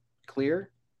 Is that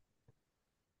clear?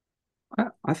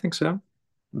 I think so.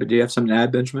 But do you have something to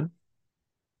add, Benjamin?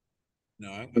 No,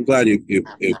 I'm glad you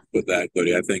put that,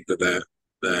 Cody. I think that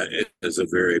it is a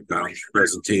very balanced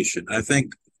presentation. I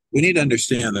think we need to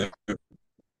understand that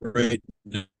right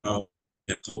now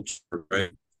in culture,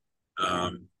 right?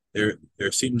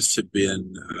 There seems to have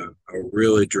been a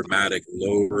really dramatic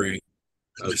lowering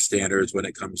of standards when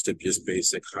it comes to just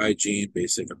basic hygiene,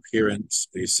 basic appearance,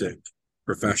 basic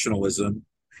professionalism,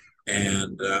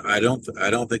 and I don't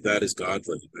think that is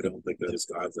godly. I don't think that is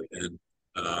godly, and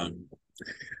um,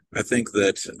 I think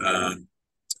that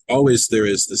always there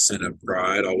is the sin of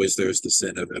pride, always there's the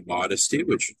sin of immodesty,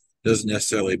 which doesn't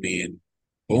necessarily mean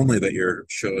only that you're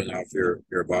showing off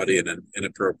your body in an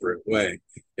inappropriate way.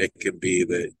 It can be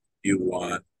that you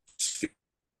want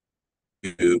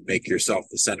to make yourself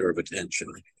the center of attention.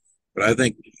 But I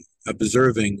think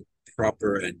observing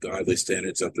proper and godly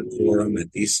standards of decorum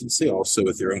and decency, also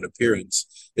with your own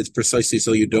appearance, it's precisely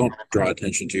so you don't draw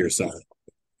attention to yourself.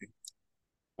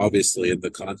 Obviously, in the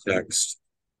context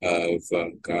of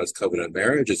God's covenant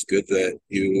marriage, it's good that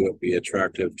you be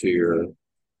attractive to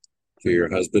your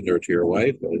husband or to your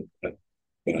wife, but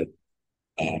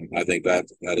I think that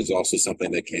is also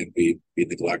something that can't be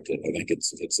neglected. I think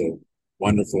it's a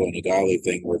wonderful and a godly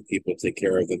thing where people take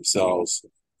care of themselves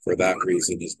for that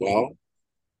reason as well.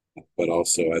 But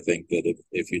also, I think that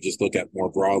if you just look at more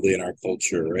broadly in our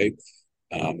culture, right?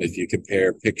 If you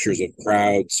compare pictures of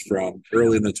crowds from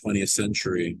early in the 20th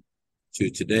century to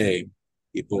today,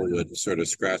 people would sort of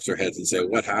scratch their heads and say,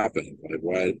 "What happened?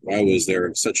 Why was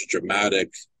there such a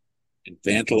dramatic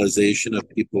infantilization of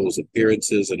people's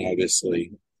appearances and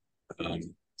obviously, um,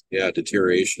 yeah,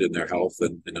 deterioration in their health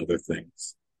and other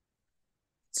things."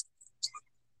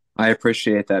 I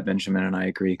appreciate that, Benjamin, and I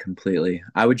agree completely.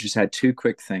 I would just add two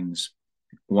quick things.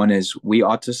 One is we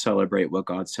ought to celebrate what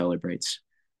God celebrates.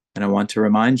 And I want to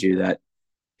remind you that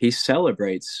he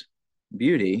celebrates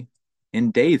beauty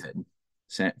in David,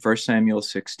 1 Samuel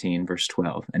 16, verse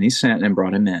 12. And he sent and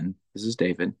brought him in. This is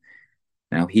David.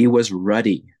 Now he was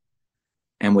ruddy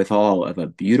and withal of a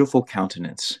beautiful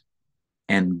countenance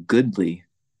and goodly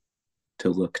to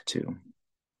look to.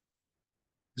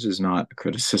 This is not a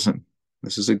criticism.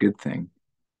 This is a good thing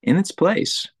in its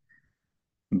place.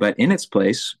 But in its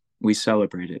place, we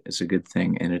celebrate it as a good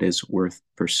thing, and it is worth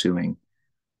pursuing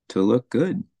to look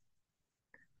good.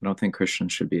 I don't think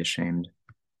Christians should be ashamed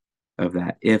of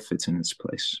that if it's in its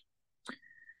place.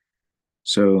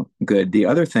 So good. The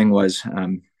other thing was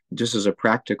just as a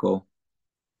practical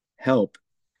help,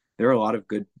 there are a lot of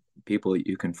good people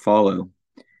you can follow.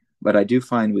 But I do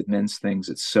find with men's things,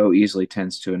 it so easily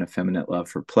tends to an effeminate love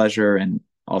for pleasure and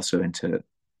also into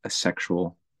a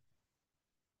sexual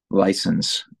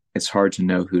license. It's hard to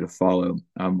know who to follow.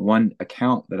 One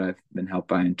account that I've been helped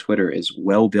by on Twitter is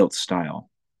Well Built Style.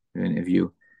 And if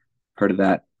you heard of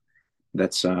that,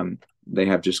 that's they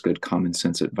have just good common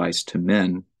sense advice to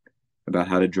men about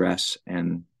how to dress,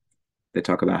 and they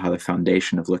talk about how the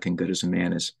foundation of looking good as a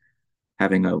man is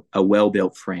having a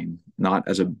well-built frame, not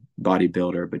as a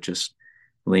bodybuilder, but just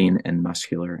lean and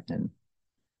muscular. And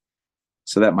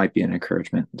so that might be an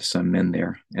encouragement to some men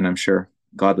there. And I'm sure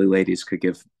godly ladies could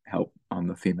give help on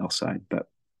the female side, but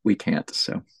we can't.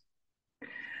 So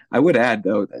I would add,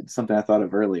 though, something I thought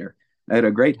of earlier, that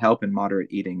a great help in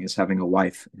moderate eating is having a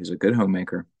wife who's a good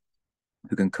homemaker,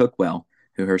 who can cook well,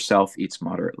 who herself eats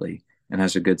moderately, and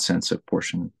has a good sense of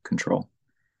portion control.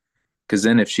 Because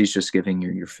then if she's just giving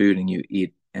you your food and you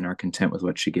eat and are content with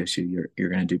what she gives you, you're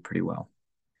going to do pretty well.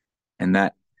 And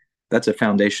that's a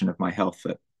foundation of my health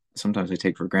that sometimes I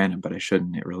take for granted, but I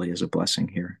shouldn't. It really is a blessing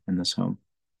here in this home.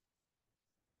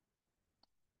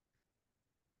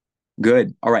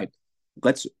 Good. All right.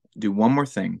 Let's do one more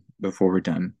thing before we're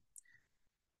done,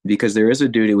 because there is a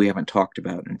duty we haven't talked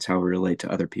about, and it's how we relate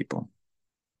to other people.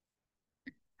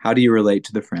 How do you relate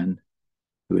to the friend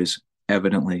who is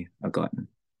evidently a glutton?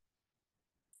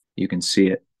 You can see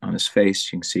it on his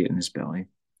face. You can see it in his belly.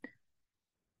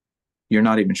 You're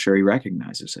not even sure he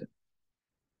recognizes it.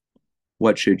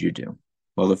 What should you do?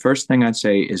 Well, the first thing I'd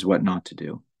say is what not to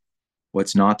do.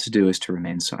 What's not to do is to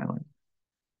remain silent.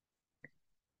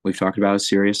 We've talked about how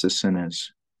serious this sin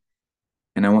is.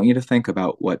 And I want you to think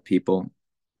about what people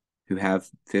who have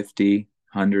 50,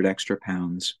 100 extra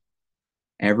pounds,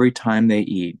 every time they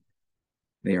eat,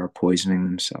 they are poisoning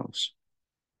themselves.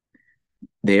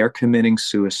 They are committing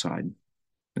suicide.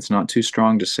 It's not too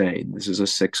strong to say this is a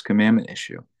sixth commandment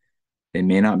issue. They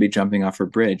may not be jumping off a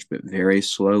bridge, but very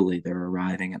slowly they're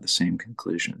arriving at the same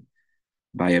conclusion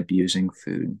by abusing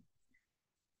food.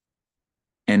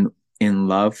 And in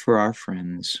love for our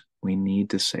friends, we need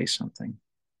to say something.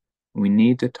 We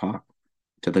need to talk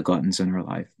to the gluttons in our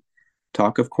life.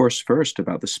 Talk, of course, first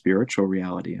about the spiritual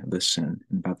reality of this sin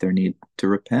and about their need to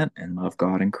repent and love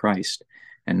God and Christ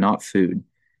and not food,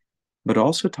 but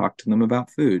also talk to them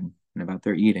about food and about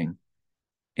their eating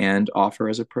and offer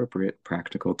as appropriate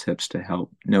practical tips to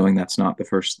help, knowing that's not the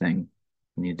first thing.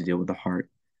 You need to deal with the heart.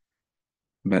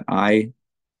 But I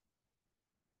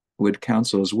would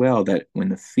counsel as well that when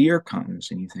the fear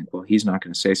comes and you think, well, he's not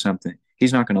going to say something,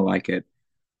 he's not going to like it,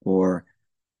 or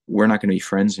we're not going to be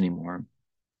friends anymore,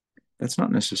 that's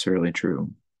not necessarily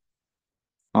true.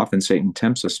 Often Satan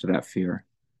tempts us to that fear,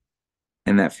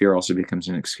 and that fear also becomes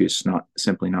an excuse not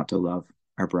to love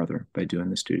our brother by doing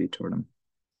this duty toward him.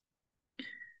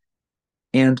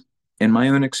 And in my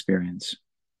own experience,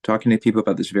 talking to people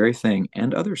about this very thing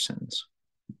and other sins,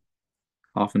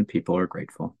 often people are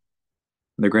grateful.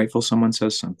 They're grateful someone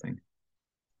says something.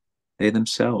 They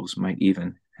themselves might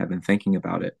even have been thinking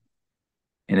about it.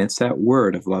 And it's that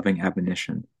word of loving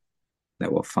admonition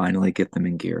that will finally get them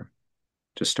in gear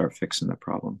to start fixing the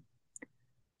problem.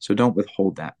 So don't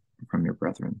withhold that from your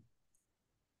brethren.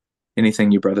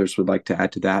 Anything you brothers would like to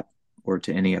add to that or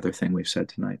to any other thing we've said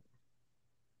tonight?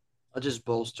 I'll just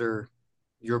bolster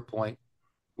your point,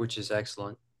 which is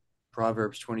excellent.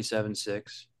 Proverbs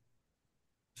 27:6.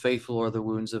 Faithful are the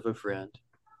wounds of a friend,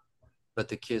 but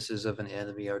the kisses of an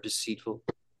enemy are deceitful.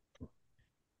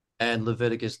 And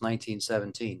Leviticus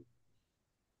 19:17.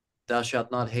 Thou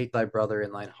shalt not hate thy brother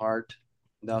in thine heart.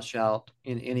 Thou shalt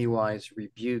in any wise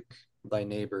rebuke thy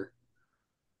neighbor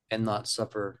and not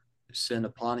suffer sin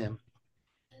upon him.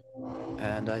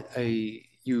 And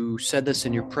you said this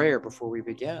in your prayer before we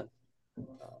began.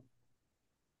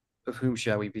 Of whom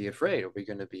shall we be afraid? Are we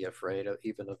going to be afraid of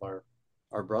even of our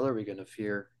brother? Are we going to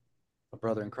fear a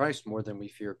brother in Christ more than we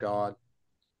fear God?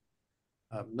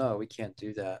 No, we can't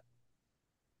do that.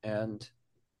 And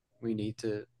we need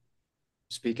to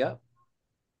speak up,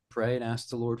 pray, and ask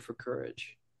the Lord for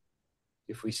courage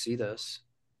if we see this.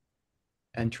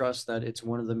 and trust that it's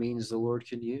one of the means the Lord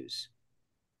can use.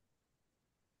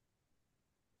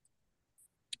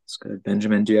 That's good.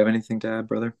 Benjamin, do you have anything to add,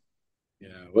 brother?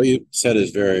 Yeah, what you said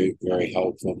is very, very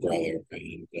helpful, brother.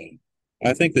 And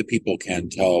I think that people can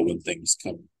tell when things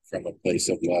come from a place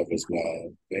of love as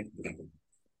well. Okay?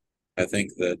 I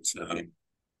think that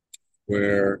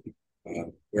where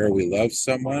we love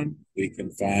someone, we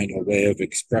can find a way of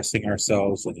expressing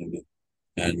ourselves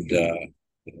and a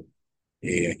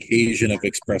occasion of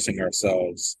expressing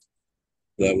ourselves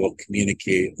that will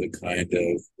communicate the kind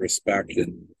of respect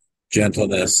and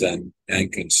gentleness and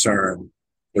concern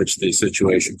which the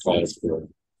situation calls for.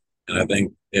 And I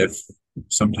think if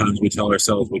sometimes we tell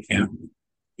ourselves we can't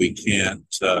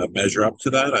measure up to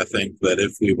that, I think that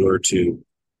if we were to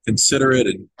consider it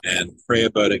and pray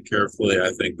about it carefully,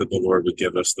 I think that the Lord would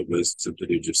give us the wisdom to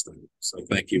do just that. So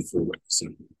thank you for what you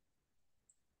said.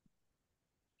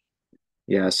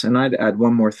 Yes, and I'd add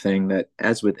one more thing, that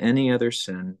as with any other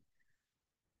sin,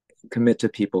 commit to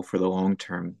people for the long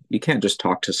term. You can't just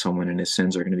talk to someone and his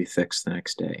sins are going to be fixed the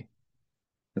next day.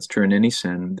 That's true in any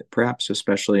sin, perhaps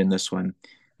especially in this one,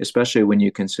 especially when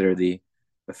you consider the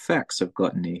effects of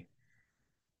gluttony,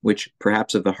 which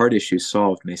perhaps if the heart issue is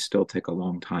solved may still take a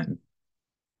long time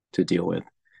to deal with.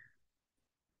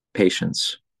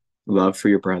 Patience, love for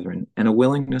your brethren, and a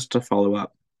willingness to follow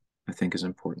up, I think, is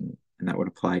important. And that would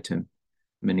apply to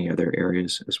many other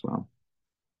areas as well.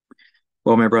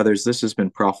 Well, my brothers, this has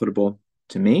been profitable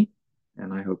to me,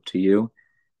 and I hope to you,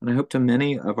 and I hope to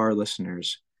many of our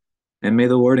listeners. And may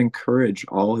the Lord encourage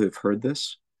all who've heard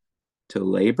this to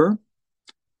labor,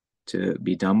 to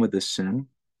be done with this sin,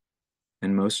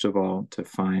 and most of all, to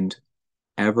find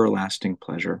everlasting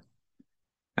pleasure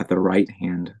at the right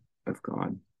hand of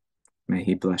God. May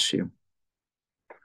He bless you.